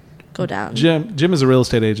go down. Jim is a real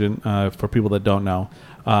estate agent. For people that don't know,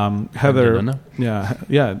 Heather. Didn't know.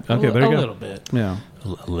 Yeah. Okay, there you go. A little bit. Yeah,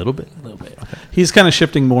 A little bit. A little bit. he's kind of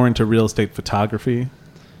shifting more into real estate photography.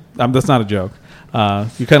 That's not a joke.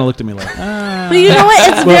 You kind of looked at me like, But you know what?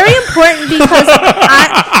 It's very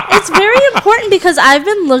important because I've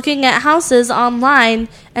been looking at houses online,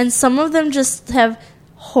 and some of them just have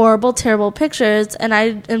horrible, terrible pictures, and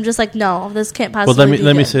I am just like, no, this can't possibly. Well,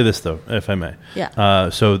 let me good. say this though, if I may. Yeah.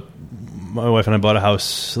 So my wife and I bought a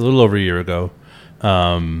house a little over a year ago,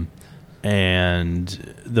 and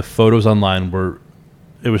the photos online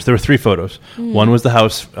there were 3 photos. One was the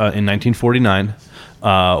house in 1949.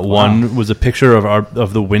 One was a picture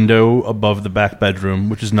of the window above the back bedroom,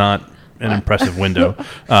 which is not an impressive window.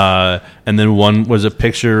 And then one was a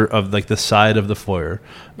picture of like the side of the foyer.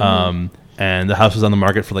 And the house was on the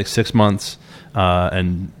market for like 6 months,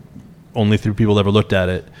 and only 3 people ever looked at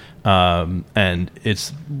it. And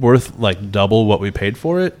it's worth like double what we paid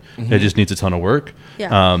for it. It just needs a ton of work.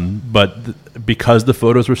 Yeah. But because the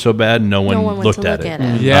photos were so bad, no one went looked to at look it.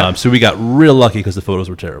 at it. Yeah. So we got real lucky because the photos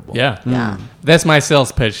were terrible. Yeah. Yeah. That's my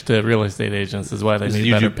sales pitch to real estate agents is why they need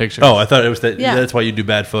better pictures. Oh, I thought it was that. Yeah. That's why you do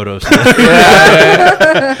bad photos.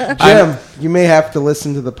 Jim, you may have to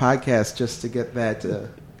listen to the podcast just to get that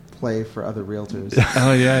play for other realtors.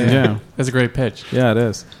 Oh, Yeah. That's a great pitch. yeah, it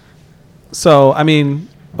is. So, I mean,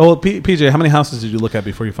 PJ, how many houses did you look at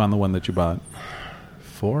before you found the one that you bought?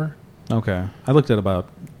 4. Okay, I looked at about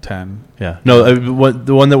 10. Yeah. No,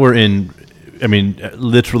 the one that we're in. I mean,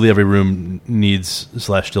 literally every room needs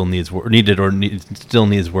still needs work. Still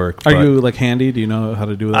needs work. Are but you like handy? Do you know how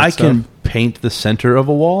to do that? I stuff? can paint the center of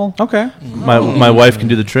a wall. Okay. My wife can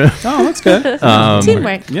do the trim. Oh, that's good.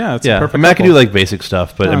 Teamwork. Yeah, it's a Yeah, perfect. I mean, I can do couple. like basic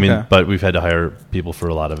stuff, but Okay. but we've had to hire people for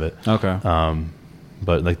a lot of it. Okay.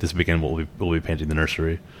 But like this weekend, we'll be painting the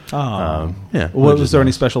nursery. Oh. Yeah. Was there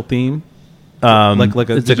any special theme? Like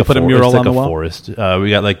did you put a mural it's like on the wall? forest. We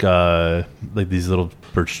got like these little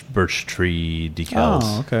birch tree decals.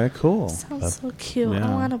 Oh, okay, cool. Sounds so cute. Yeah.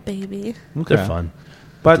 I want a baby. Okay. They're fun.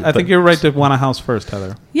 But I think you're right to want a house first,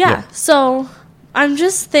 Heather. Yeah. So I'm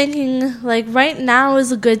just thinking, like, right now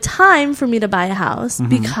is a good time for me to buy a house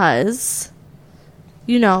because,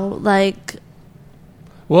 like.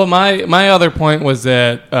 Well, my other point was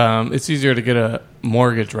that it's easier to get a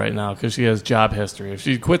mortgage right now because she has job history. If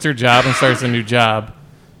she quits her job and starts a new job,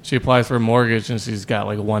 she applies for a mortgage and she's got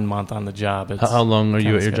like 1 month on the job. It's How long are you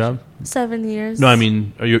at your sketchy. job? 7 years. No, I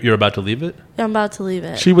mean, you're about to leave it? I'm about to leave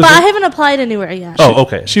it. She was but a- I haven't applied anywhere yet. Oh,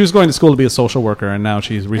 okay. She was going to school to be a social worker, and now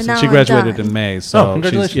she's now she I'm graduated done. in May. So Oh,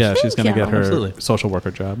 congratulations. she's going to Thank you. get her Absolutely. social worker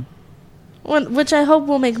job. Which I hope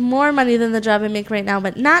will make more money than the job I make right now,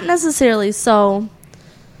 but not necessarily so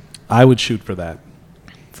I would shoot for that.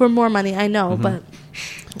 for more money. I know, but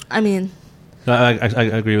I mean, No, I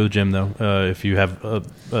agree with Jim, though. If you have a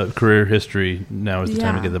career history, now is the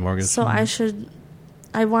time to get the mortgage. So I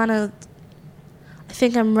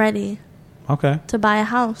think I'm ready Okay. to buy a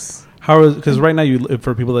house. Because right now,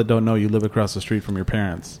 for people that don't know, you live across the street from your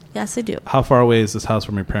parents. Yes, I do. How far away is this house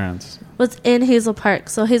from your parents? Well, it's in Hazel Park.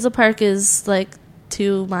 So Hazel Park is like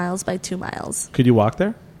 2 miles by 2 miles. Could you walk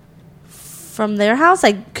there? From their house,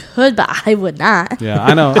 I could, but I would not. Yeah,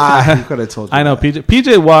 I know. I could have told you. I know. that.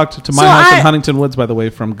 PJ walked to my So house in I- Huntington Woods, by the way,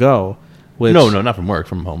 from Go. Which, No, not from work,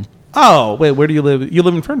 from home. Oh, wait. Where do you live? You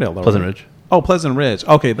live in Ferndale, though. Pleasant right? Ridge. Oh, Pleasant Ridge.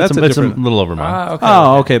 Okay, that's It's a it's a different. little over a mile. Okay.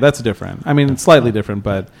 Oh, okay, that's different. I mean, it's slightly different,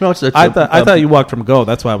 but No, it's I thought you walked from Go.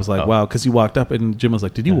 That's why I was like, Oh. wow, because you walked up, and Jim was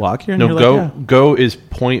like, "Did you walk here?" And No, you're Go like, Go is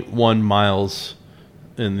 0.1 miles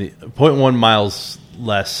in the 0.1 miles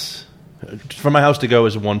less. From my house to Go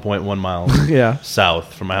is 1.1 miles yeah. Yeah.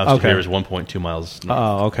 south. From my house Okay. to here is 1.2 miles north.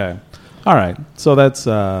 Oh, okay. All right. So that's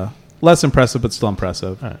less impressive, but still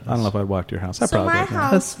impressive. All right, I don't know if I'd walk to your house. I So probably my would, yeah.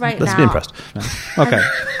 house right Let's now. be impressed. Okay.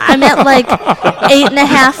 I'm at like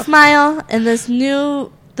 8.5 mile, and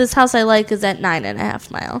this house I like is at 9.5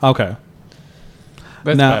 mile. Okay.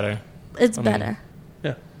 That's Now- better. It's better.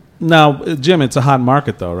 Yeah. Now, Jim, it's a hot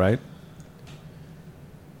market, though, right?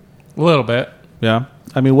 A little bit. Yeah.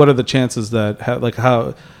 I mean, what are the chances that how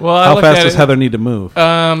Well, I how looked fast at does it- Heather need to move?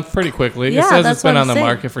 Pretty quickly. Yeah, it says that's it's been what on I'm the saying.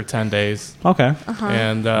 market for 10 days. Okay.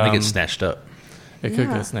 And They get snatched up. it could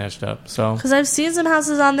Yeah. get snatched up. So Because I've seen some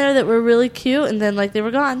houses on there that were really cute, and then like they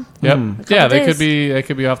were gone. Yep. Mm. A couple Yeah, they days.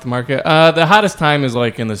 could be off the market. The hottest time is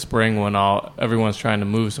like in the spring when everyone's trying to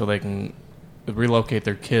move so they can relocate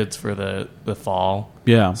their kids for the fall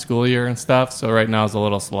Yeah. school year and stuff. So right now is a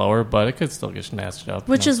little slower, but it could still get snatched up.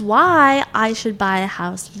 Which is why I should buy a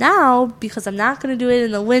house now, because I'm not going to do it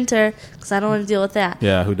in the winter because I don't want to deal with that.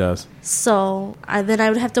 Yeah. Who does? So then I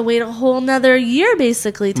would have to wait a whole nother year,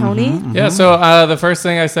 basically, Tony. Yeah, so the first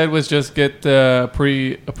thing I said was just get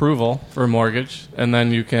pre-approval for a mortgage, and then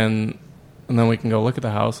we can go look at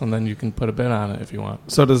the house, and then you can put a bid on it if you want.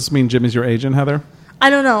 So does this mean Jim is your agent, Heather? I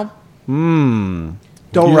don't know.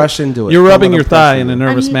 Don't rush into it. You're Don't rubbing let your them thigh pressure in you. a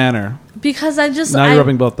nervous I'm- manner. Because I just Now you're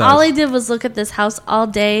rubbing both thighs. all I did was look at this house all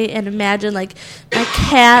day and imagine like a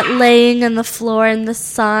cat laying on the floor in the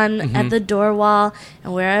sun at the door wall,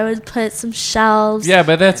 and where I would put some shelves. Yeah,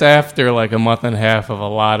 but that's after like a month and a half of a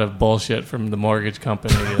lot of bullshit from the mortgage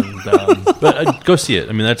company. And But go see it.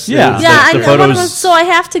 I mean, that's Yeah. Yeah, I the know. One of photos. those, so I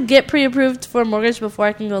have to get pre-approved for a mortgage before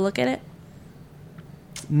I can go look at it.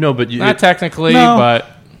 No, but not technically, No. but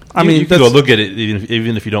I mean, you can go that's- look at it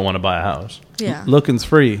even if you don't want to buy a house. Yeah. Looking's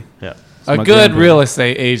free. Yeah. a my good grandpa. real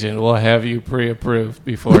estate agent will have you pre-approved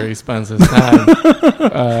before he spends his time.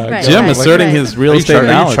 Right, Jim right, asserting right. his real Are you, estate are you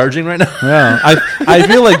knowledge. charging right now? Yeah, I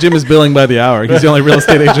feel like Jim is billing by the hour. He's the only real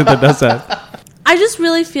estate agent that does that. I just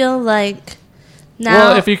really feel like now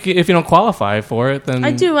Well, if you don't qualify for it, then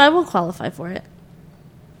I do, I will qualify for it.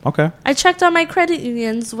 Okay. I checked on my credit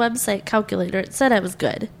union's website calculator. It said I was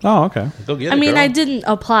good. Oh, okay. Go get I it, mean, girl. I didn't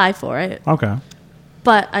apply for it, Okay.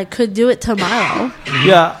 but I could do it tomorrow.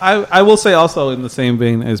 Yeah, I will say also in the same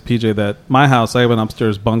vein as PJ that my house, I have an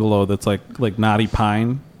upstairs bungalow that's like knotty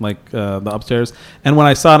pine, like the upstairs. And when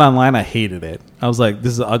I saw it online, I hated it. I was like,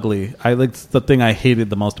 this is ugly. It's the thing I hated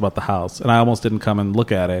the most about the house, and I almost didn't come and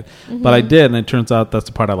look at it, but I did, and it turns out that's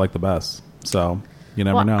the part I like the best. So you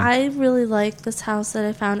never Well, know. I really like this house that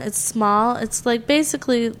I found. It's small. It's like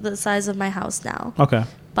basically the size of my house now, Okay.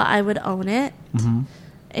 but I would own it.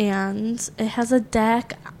 And it has a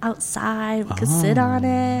deck outside. We could sit on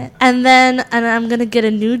it. And I'm going to get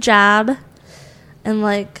a new job. And,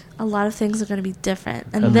 like, a lot of things are going to be different.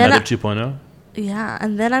 And then, Heather 2.0? yeah,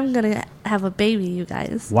 and then I'm going to have a baby, you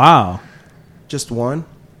guys. Wow. Just one?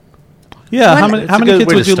 Yeah. How When- many? It's How a many good kids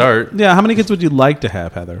way would to you start. Yeah. How many kids would you like to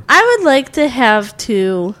have, Heather? I would like to have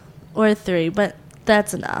 2 or 3, but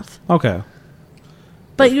that's enough. Okay.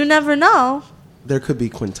 But you never know. There could be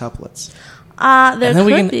quintuplets. There and then could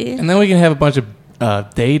we can be. and then we can have a bunch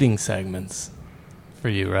of dating segments for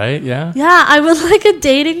you, right? Yeah. Yeah, I would like a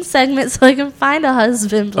dating segment so I can find a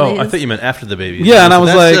husband, please. Oh, I thought you meant after the baby. Yeah, and I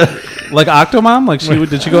was That's, like Octomom? Like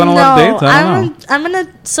did she go on a lot of dates? I don't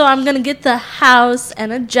know. I'm gonna get the house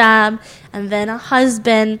and a job and then a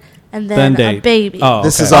husband and then a date. baby. Oh,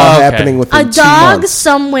 This okay. is all okay. happening within A 2 dog months.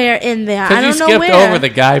 somewhere in there. I Because you don't know skipped where. over the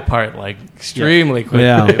guy part like extremely quickly.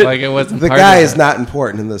 Yeah. Like it wasn't. The part guy of is it. not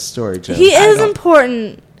important in this story, Jim. He is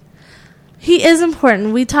important. He is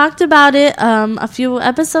important. We talked about it a few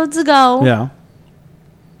episodes ago. Yeah.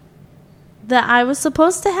 That I was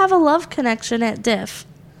supposed to have a love connection at DIF.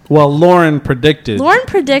 Well, Lauren predicted. Lauren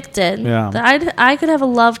predicted Yeah. that I could have a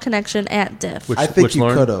love connection at DIF. Which- I think which you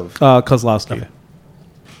Lauren? could have. Kozlowski. Okay.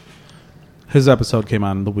 His episode came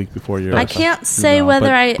on the week before yours. I can't say No, whether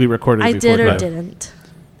but we recorded it I before did or that. didn't.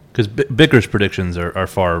 Because Bicker's predictions are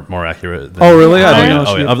far more accurate. Than, Oh, really? I didn't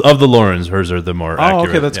know Oh, she- yeah. Of the Laurens, hers are the more Oh, accurate.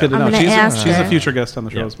 okay, that's good to I'm know. gonna ask She's a her. future guest on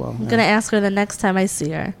the show Yeah. as well. I'm gonna ask her the next time I see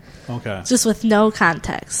her, Okay. just with no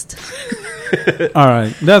context, All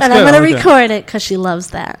right. That's and good. I'm gonna Okay. record it because she loves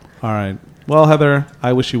that. All right. Well, Heather,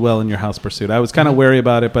 I wish you well in your house pursuit. I was kind of wary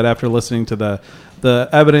about it, but after listening to the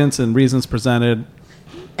evidence and reasons presented,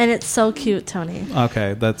 And it's so cute, Tony.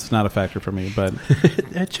 okay, that's not a factor for me. But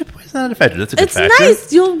It's not a factor. That's a good It's factor.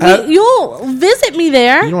 nice. You'll visit me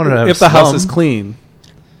there. You don't want to have if the house slum. is clean,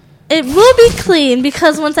 It will be clean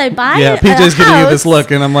because once I buy yeah, it, PJ's a giving you house, this look,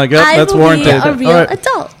 and I'm like, yep, I that's will warranted. be a real All right.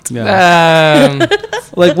 adult. Yeah. Um,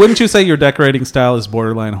 Like, wouldn't you say your decorating style is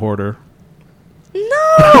borderline hoarder?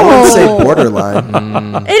 I would No, say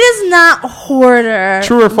borderline. it is not hoarder.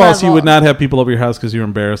 True or false? You level. would not have people over your house because you were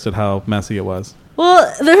embarrassed at how messy it was.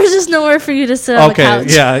 Well, there was just nowhere for you to sit on the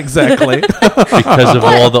couch. Yeah, exactly. Because of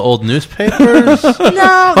all the old newspapers?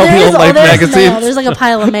 No, old Life there's magazines. mail. There's like a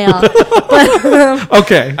pile of mail. But,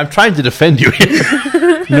 Okay. I'm trying to defend you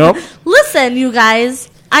here. Nope. listen, you guys.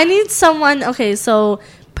 I need someone. Okay, so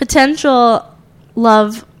potential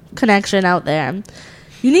love connection out there.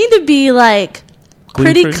 You need to be like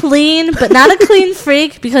pretty freak? clean, but not a clean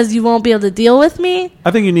freak because you won't be able to deal with me.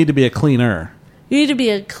 I think you need to be a cleaner. You need to be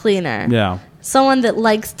a cleaner. Yeah. Someone that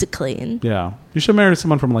likes to clean. Yeah. You should marry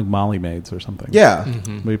someone from like Molly Maids or something. Yeah.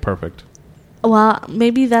 It'd be perfect. Well,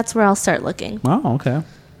 maybe that's where I'll start looking. Oh, okay.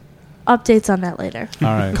 Updates on that later. All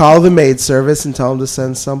right. Call the maid service and tell them to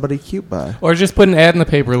send somebody cute by. Or just put an ad in the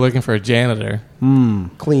paper looking for a janitor.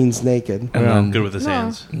 Cleans naked. And then Good with his No.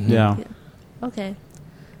 hands. Yeah. Okay.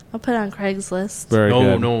 I'll put it on Craigslist. Very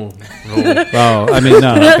good. No. Oh, I mean,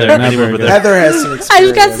 no. Okay, not very good. Heather has some experience.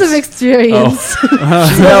 I've got some experience.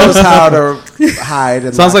 She knows how to hide.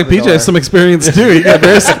 And Sounds lock like the PJ door. has some experience too. He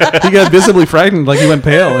got visibly frightened, like he went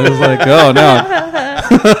pale. It was like, oh no.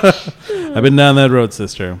 I've been down that road,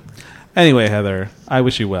 sister. Anyway, Heather, I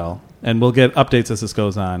wish you well, and we'll get updates as this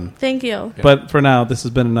goes on. Thank you. But for now, this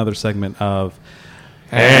has been another segment of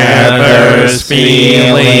Heather's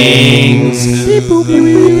feelings.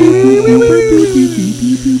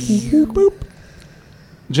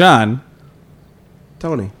 John.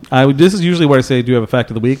 Tony. This is usually where I say, do you have a fact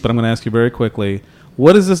of the week? But I'm going to ask you very quickly.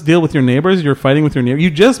 What is this deal with your neighbors? You're fighting with your neighbors. You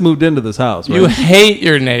just moved into this house, right? You hate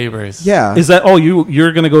your neighbors. Yeah. Is that,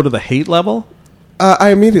 you're going to go to the hate level?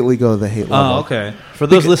 I immediately go to the hate level. Oh, okay. For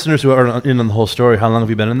those listeners who aren't in on the whole story, how long have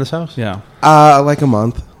you been in this house? Yeah. Like a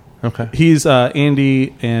month. Okay. He's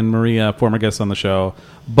Andy and Maria, former guests on the show,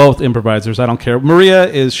 both improvisers. I don't care.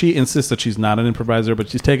 Maria she insists that she's not an improviser, but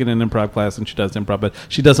she's taken an improv class and she does improv, but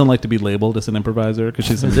she doesn't like to be labeled as an improviser because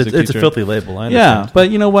she's a music It's a teacher. filthy label. I Yeah, understand. but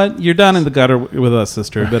you know what? You're down in the gutter with us,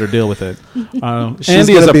 sister. Better deal with it. She's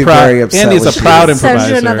Andy is gonna be very upset Andy is when a she proud is.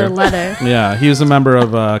 improviser. Send you another letter. Yeah, he was a member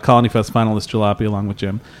of Colony Fest finalist Jalopy along with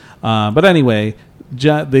Jim. But anyway,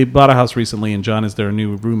 they bought a house recently, and John is their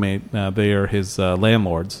new roommate. They are his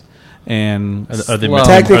landlords. And Are they Well,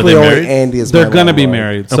 Technically, are they only married? Andy is. they're my going to be landlord.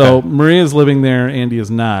 married. So Okay. Maria's living there. Andy is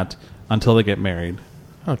not until they get married.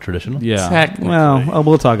 Oh, traditional. Yeah. Technically. Well,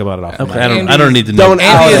 we'll talk about it off. Okay, I don't need to know. Don't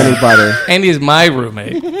out Andy is- anybody. Andy is my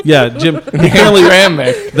roommate. Yeah, Jim. Apparently,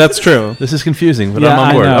 Ramick. That's true. This is confusing, but Yeah, I'm on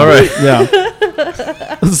I board. know. All right.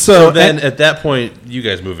 Yeah. So So then, at that point, you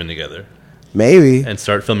guys move in together Maybe. and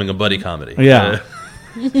start filming a buddy comedy. Yeah.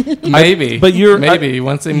 Maybe, but you're maybe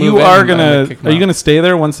once they move. you in, are I'm gonna. kick them Are you out. gonna stay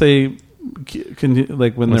there once they can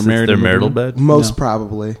like when Once they're it's married? their and marital moving? bed. Most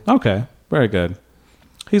probably. Okay, very good.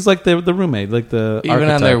 He's like the roommate, like the even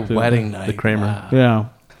on their architect who- wedding night? the Kramer. Wow. Yeah.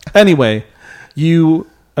 Anyway, you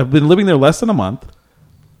have been living there less than a month,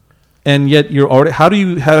 and yet you're already. How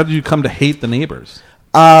did you come to hate the neighbors?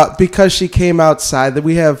 Because she came outside. That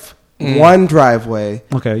we have one driveway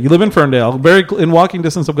Okay, you live in Ferndale, in walking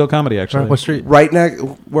distance of Go Comedy, actually. What street? right next.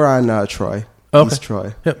 We're on Troy, Okay. East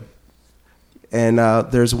Troy, Yep. and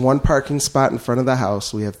there's one parking spot in front of the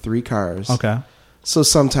house. We have 3 cars. Okay. So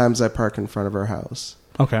sometimes I park in front of her house.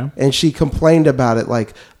 Okay. And she complained about it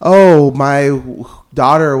like, oh, my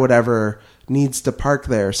daughter or whatever needs to park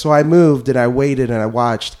there. So I moved and I waited and I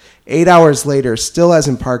watched. 8 hours later, still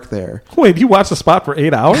hasn't parked there. Wait, you watched the spot for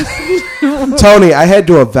 8 hours? Tony, I had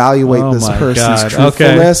to evaluate Oh this my person's God.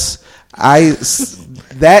 truthfulness.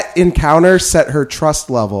 That encounter set her trust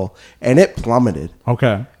level and it plummeted.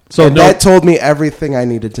 Okay. So And that told me everything I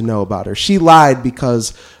needed to know about her. She lied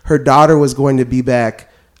because her daughter was going to be back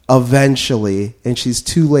eventually, and she's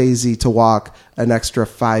too lazy to walk an extra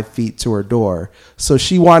 5 feet to her door. So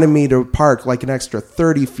she wanted me to park like an extra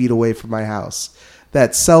 30 feet away from my house.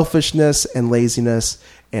 That's selfishness and laziness,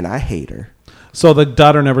 and I hate her. So the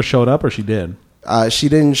daughter never showed up, or she did? She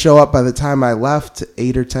didn't show up by the time I left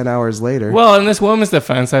 8 or 10 hours later. Well, in this woman's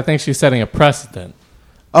defense, I think she's setting a precedent.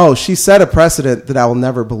 Oh, she set a precedent that I will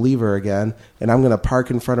never believe her again, and I'm going to park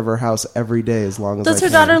in front of her house every day as long as Does I her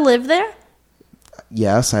can. daughter live there?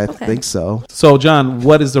 Yes, I Okay. think so. So, John,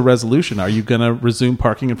 what is the resolution? Are you going to resume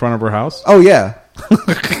parking in front of her house? Oh, yeah.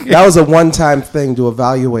 That was a one-time thing to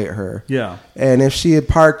evaluate her. Yeah. And if she had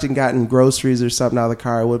parked and gotten groceries or something out of the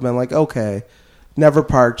car, I would have been like, okay, never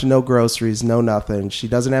parked, no groceries, no nothing. She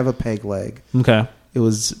doesn't have a peg leg. Okay. It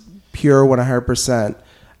was pure 100%.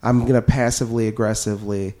 I'm going to passively,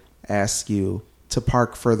 aggressively ask you to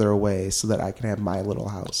park further away so that I can have my little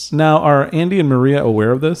house. Now, are Andy and Maria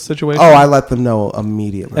aware of this situation? Oh, I let them know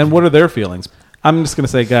immediately. And what are their feelings? I'm just going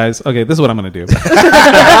to say, guys, okay, this is what I'm going to do.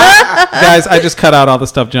 Guys, I just cut out all the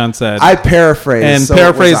stuff John said. I paraphrased. And so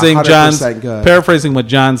paraphrasing what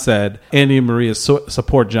John said, Andy and Maria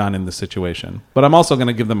support John in this situation. But I'm also going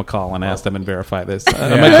to give them a call and ask them and verify this.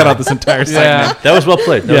 I might cut out this entire segment. That was well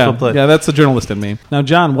played. Yeah, that's the journalist in me. Now,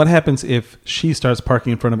 John, what happens if she starts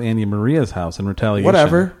parking in front of Andy and Maria's house in retaliation?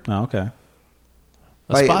 Whatever. Oh, okay.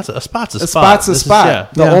 A spot's a spot. A spot's a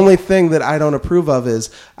spot. The only thing that I don't approve of is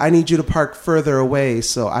I need you to park further away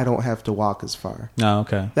so I don't have to walk as far. Oh,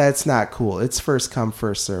 okay. That's not cool. It's first come,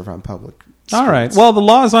 first serve on public streets. All right. Well, the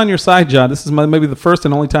law is on your side, John. This is maybe the first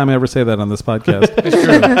and only time I ever say that on this podcast.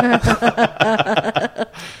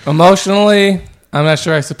 Emotionally, I'm not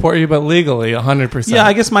sure I support you, but legally, 100%. Yeah,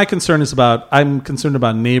 I guess my concern is I'm concerned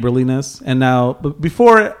about neighborliness. And now,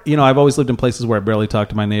 before, I've always lived in places where I barely talk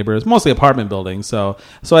to my neighbors, mostly apartment buildings. So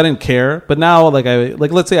I didn't care. But now,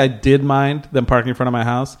 let's say I did mind them parking in front of my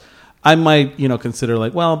house. I might, consider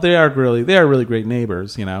they are really great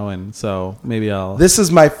neighbors, and so maybe I'll. This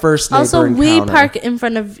is my first neighbor Also, encounter. we park in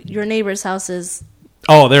front of your neighbor's houses.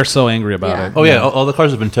 Oh, they're so angry about it. Oh, yeah. All the cars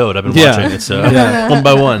have been towed. I've been watching it, one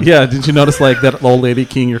by one. Yeah, did you notice that old lady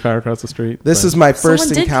keying your car across the street? This is my first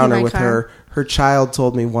Someone did key encounter my with car. her. Her child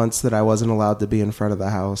told me once that I wasn't allowed to be in front of the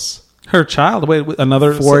house. Her child? Wait,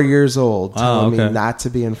 another 4 years old, telling okay. me not to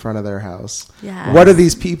be in front of their house. Yeah. What are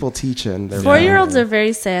these people teaching? 4-year-olds are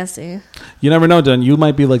very sassy. You never know, John. You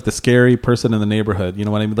might be the scary person in the neighborhood. You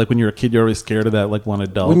know what I mean? Like when you're a kid, you're always scared of that one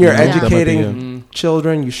adult. When you're That might be educating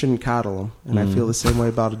children, you shouldn't coddle them. And I feel the same way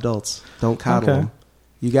about adults. Don't coddle them.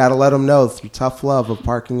 You got to let them know through tough love of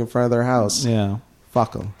parking in front of their house. Yeah.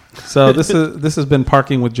 Fuck them. So this has been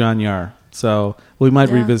Parking with John Yar. So we might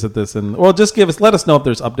revisit this just let us know if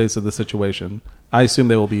there's updates of the situation. I assume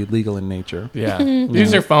they will be legal in nature. Yeah.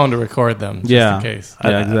 Use your phone to record them, just in case.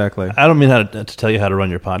 Yeah, exactly. I don't mean to tell you how to run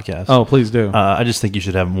your podcast. Oh, please do. I just think you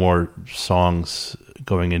should have more songs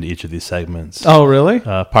going into each of these segments. Oh, really?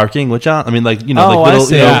 Parking with John. I mean, I see.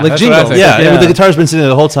 like jingles. Yeah, the guitar's been sitting there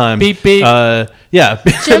the whole time. Beep, beep. Yeah.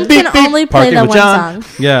 Jim beep, can beep, only play Parking that with one John.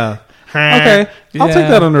 song. Yeah. Okay. I'll take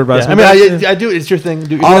that under Yeah. advisement. I mean, I do. It's your thing. I've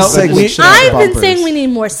been saying we need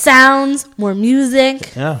more sounds, more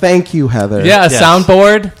music. Yeah. Thank you, Heather. Yeah, a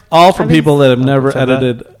soundboard. All from people that have never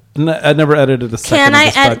edited. I never edited a second of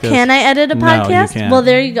this podcast. Can I edit a No, podcast? you can't. Well,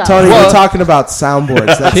 there you go. Tony, we're talking about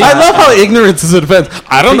soundboards. That's I love how ignorance is a defense.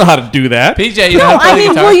 I don't know how to do that. PJ, you No, know how to play I mean,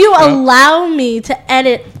 guitar? will you allow me to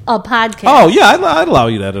edit a podcast? Oh, yeah, I'd allow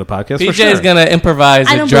you to edit a podcast. PJ for sure. is going to improvise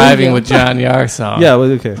I a don't Driving believe you. with John Yar song. Yeah,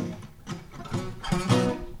 well, okay.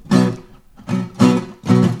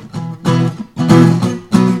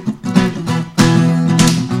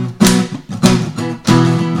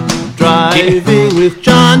 Driving with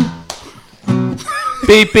John.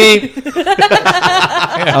 Beep, beep.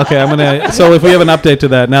 Okay, I'm gonna. So if we have an update to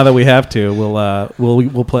that, now that we have to,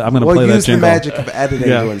 we'll play. I'm gonna play that use the jingle. magic of editing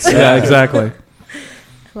Yeah, to insert. yeah, exactly.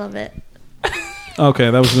 Love it. Okay,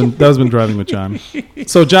 that was been Driving with John.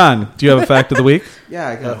 So, John, do you have a fact of the week? Yeah,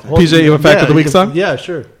 I got that. PJ, you have a fact of the week song? Yeah,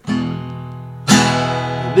 sure.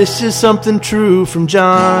 This is something true from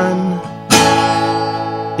John.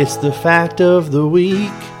 It's the fact of the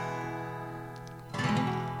week.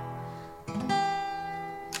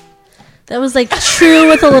 That was true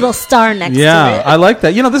with a little star next to Yeah, it. I like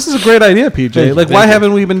that. This is a great idea, PJ. Thank you. Why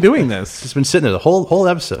haven't we been doing this? It's been sitting there the whole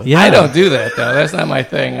episode. Yeah, I don't do that, though. That's not my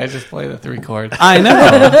thing. I just play the 3 chords. I know.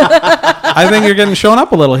 I think you're getting shown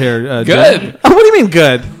up a little here. Good. Jen. Oh, what do you mean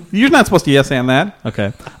good? You're not supposed to yes and that.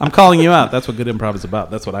 Okay, I'm calling you out. That's what good improv is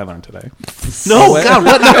about. That's what I learned today. No, God,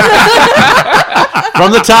 what?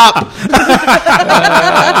 From the top.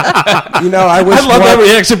 I wish I love that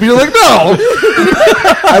reaction. But you're like, no.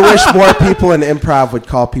 I wish more people in improv would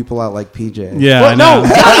call people out like PJ. Yeah, I know.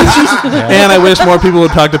 And I wish more people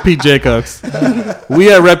would talk to Pj Jacokes.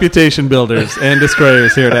 We are reputation builders and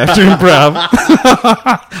destroyers here at After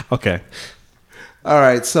Improv. Okay. All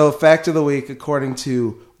right, so fact of the week, according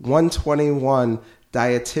to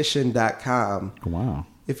 121dietitian.com. Wow.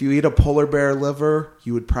 If you eat a polar bear liver,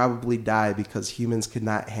 you would probably die because humans could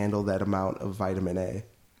not handle that amount of vitamin A.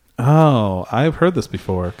 Oh, I've heard this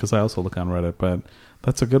before because I also look on Reddit, but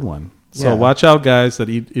that's a good one. So Yeah. watch out, guys, if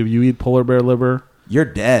you eat polar bear liver. You're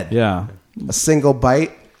dead. Yeah. A single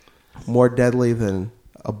bite, more deadly than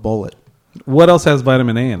a bullet. What else has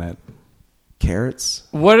vitamin A in it? Carrots?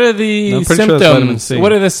 What are the I'm pretty sure that's vitamin symptoms? C.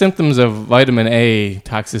 What are the symptoms of vitamin A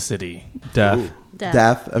toxicity? Death.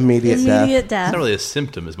 Death. Immediate death. It's not really a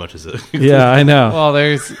symptom as much as a... Yeah, I know. Well,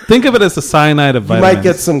 there's Think of it as the cyanide of You vitamins. might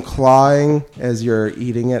get some clawing as you're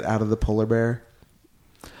eating it out of the polar bear.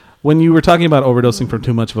 When you were talking about overdosing from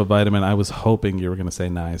too much of a vitamin, I was hoping you were going to say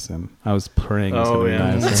niacin. I was praying it was going to be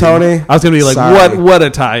niacin. Tony, I was going to be like, sorry. what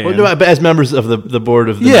a tie-in. Well, no, but as members of the board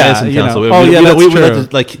of the Yeah, medicine you know. council, Oh, yeah, that's we true. like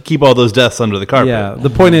to like keep all those deaths under the carpet. Yeah,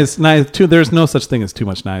 the point is, there's no such thing as too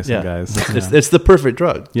much niacin, guys. It's the perfect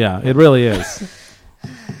drug. Yeah, it really is.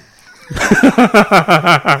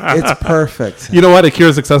 It's perfect. You know what? It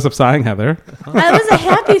cures excessive sighing, Heather. I was a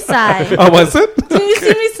happy sigh. Oh, was it? Did you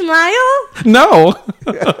see me smile? No.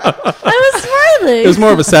 I was smiling. It was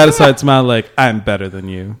more of a satisfied smile, like, I'm better than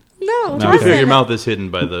you. No, No, wasn't. okay. Your mouth is hidden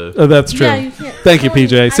by the. Oh, that's true. Yeah, you can't- Thank you,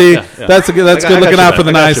 PJ. See, that's I good got looking your out back. for the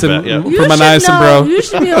I got niacin, your back, yeah. for my niacin, bro. You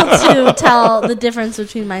should be able to tell the difference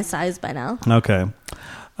between my size by now. Okay.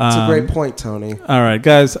 It's a great point, Tony. All right,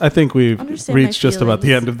 guys. I think we've Understand my reached just about the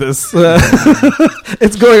feelings. end of this.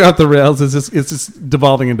 It's going off the rails. It's just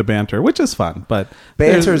devolving into banter, which is fun. But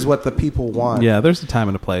Banter is what the people want. yeah, there's a time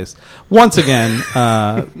and a place. Once again,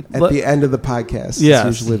 At the end of the podcast, yes.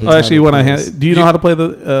 it's usually the Oh, actually, time when and I place. do you know how to play the?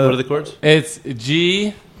 What are the chords? It's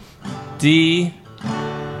G, D,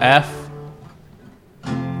 F,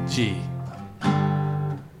 G.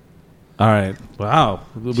 All right. Wow.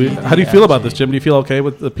 How do you feel about this, Jim? Do you feel okay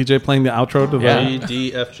with the PJ playing the outro to Yeah. E,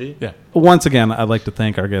 D, F, G? Yeah. Once again, I'd like to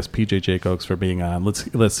thank our guest Pj Jacokes for being on.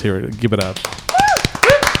 Let's hear it. Give it up.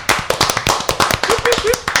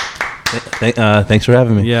 Thanks for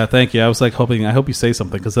having me. Yeah, thank you. I was like hoping. I hope you say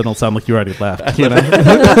something because then it'll sound like you already left. You know?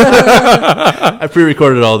 I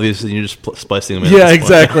pre-recorded all these, and you're just splicing them in. Yeah, at this point.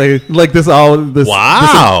 exactly. Like this all. This,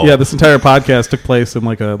 Wow. This entire podcast took place in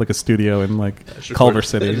like a studio in like Just Culver recorded-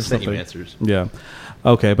 City or just sent you something. answers. Yeah.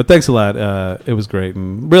 Okay, but thanks a lot. It was great,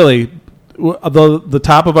 and really, the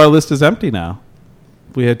top of our list is empty now.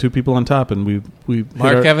 We had two people on top, and we hit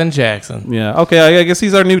Mark Evan Jackson. Yeah. Okay. I guess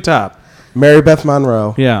he's our new top. Mary Beth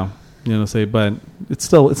Monroe. Yeah. But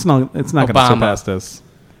it's not going to Obama. surpass this.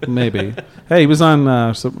 Maybe. Hey, he was on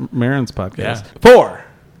Marin's podcast. Yeah. 4.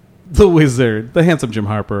 The Wizard, the handsome Jim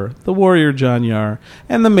Harper, the warrior John Yar,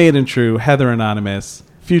 and the maiden true Heather Anonymous,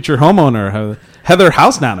 future homeowner Heather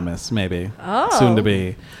House Anonymous, maybe soon to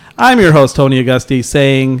be. I'm your host Tony Augusti,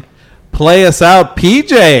 saying, "Play us out,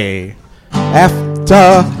 PJ."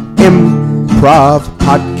 After Improv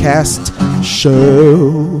Podcast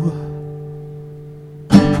Show.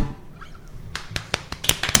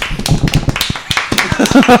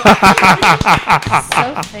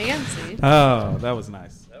 So fancy. Oh, that was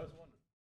nice.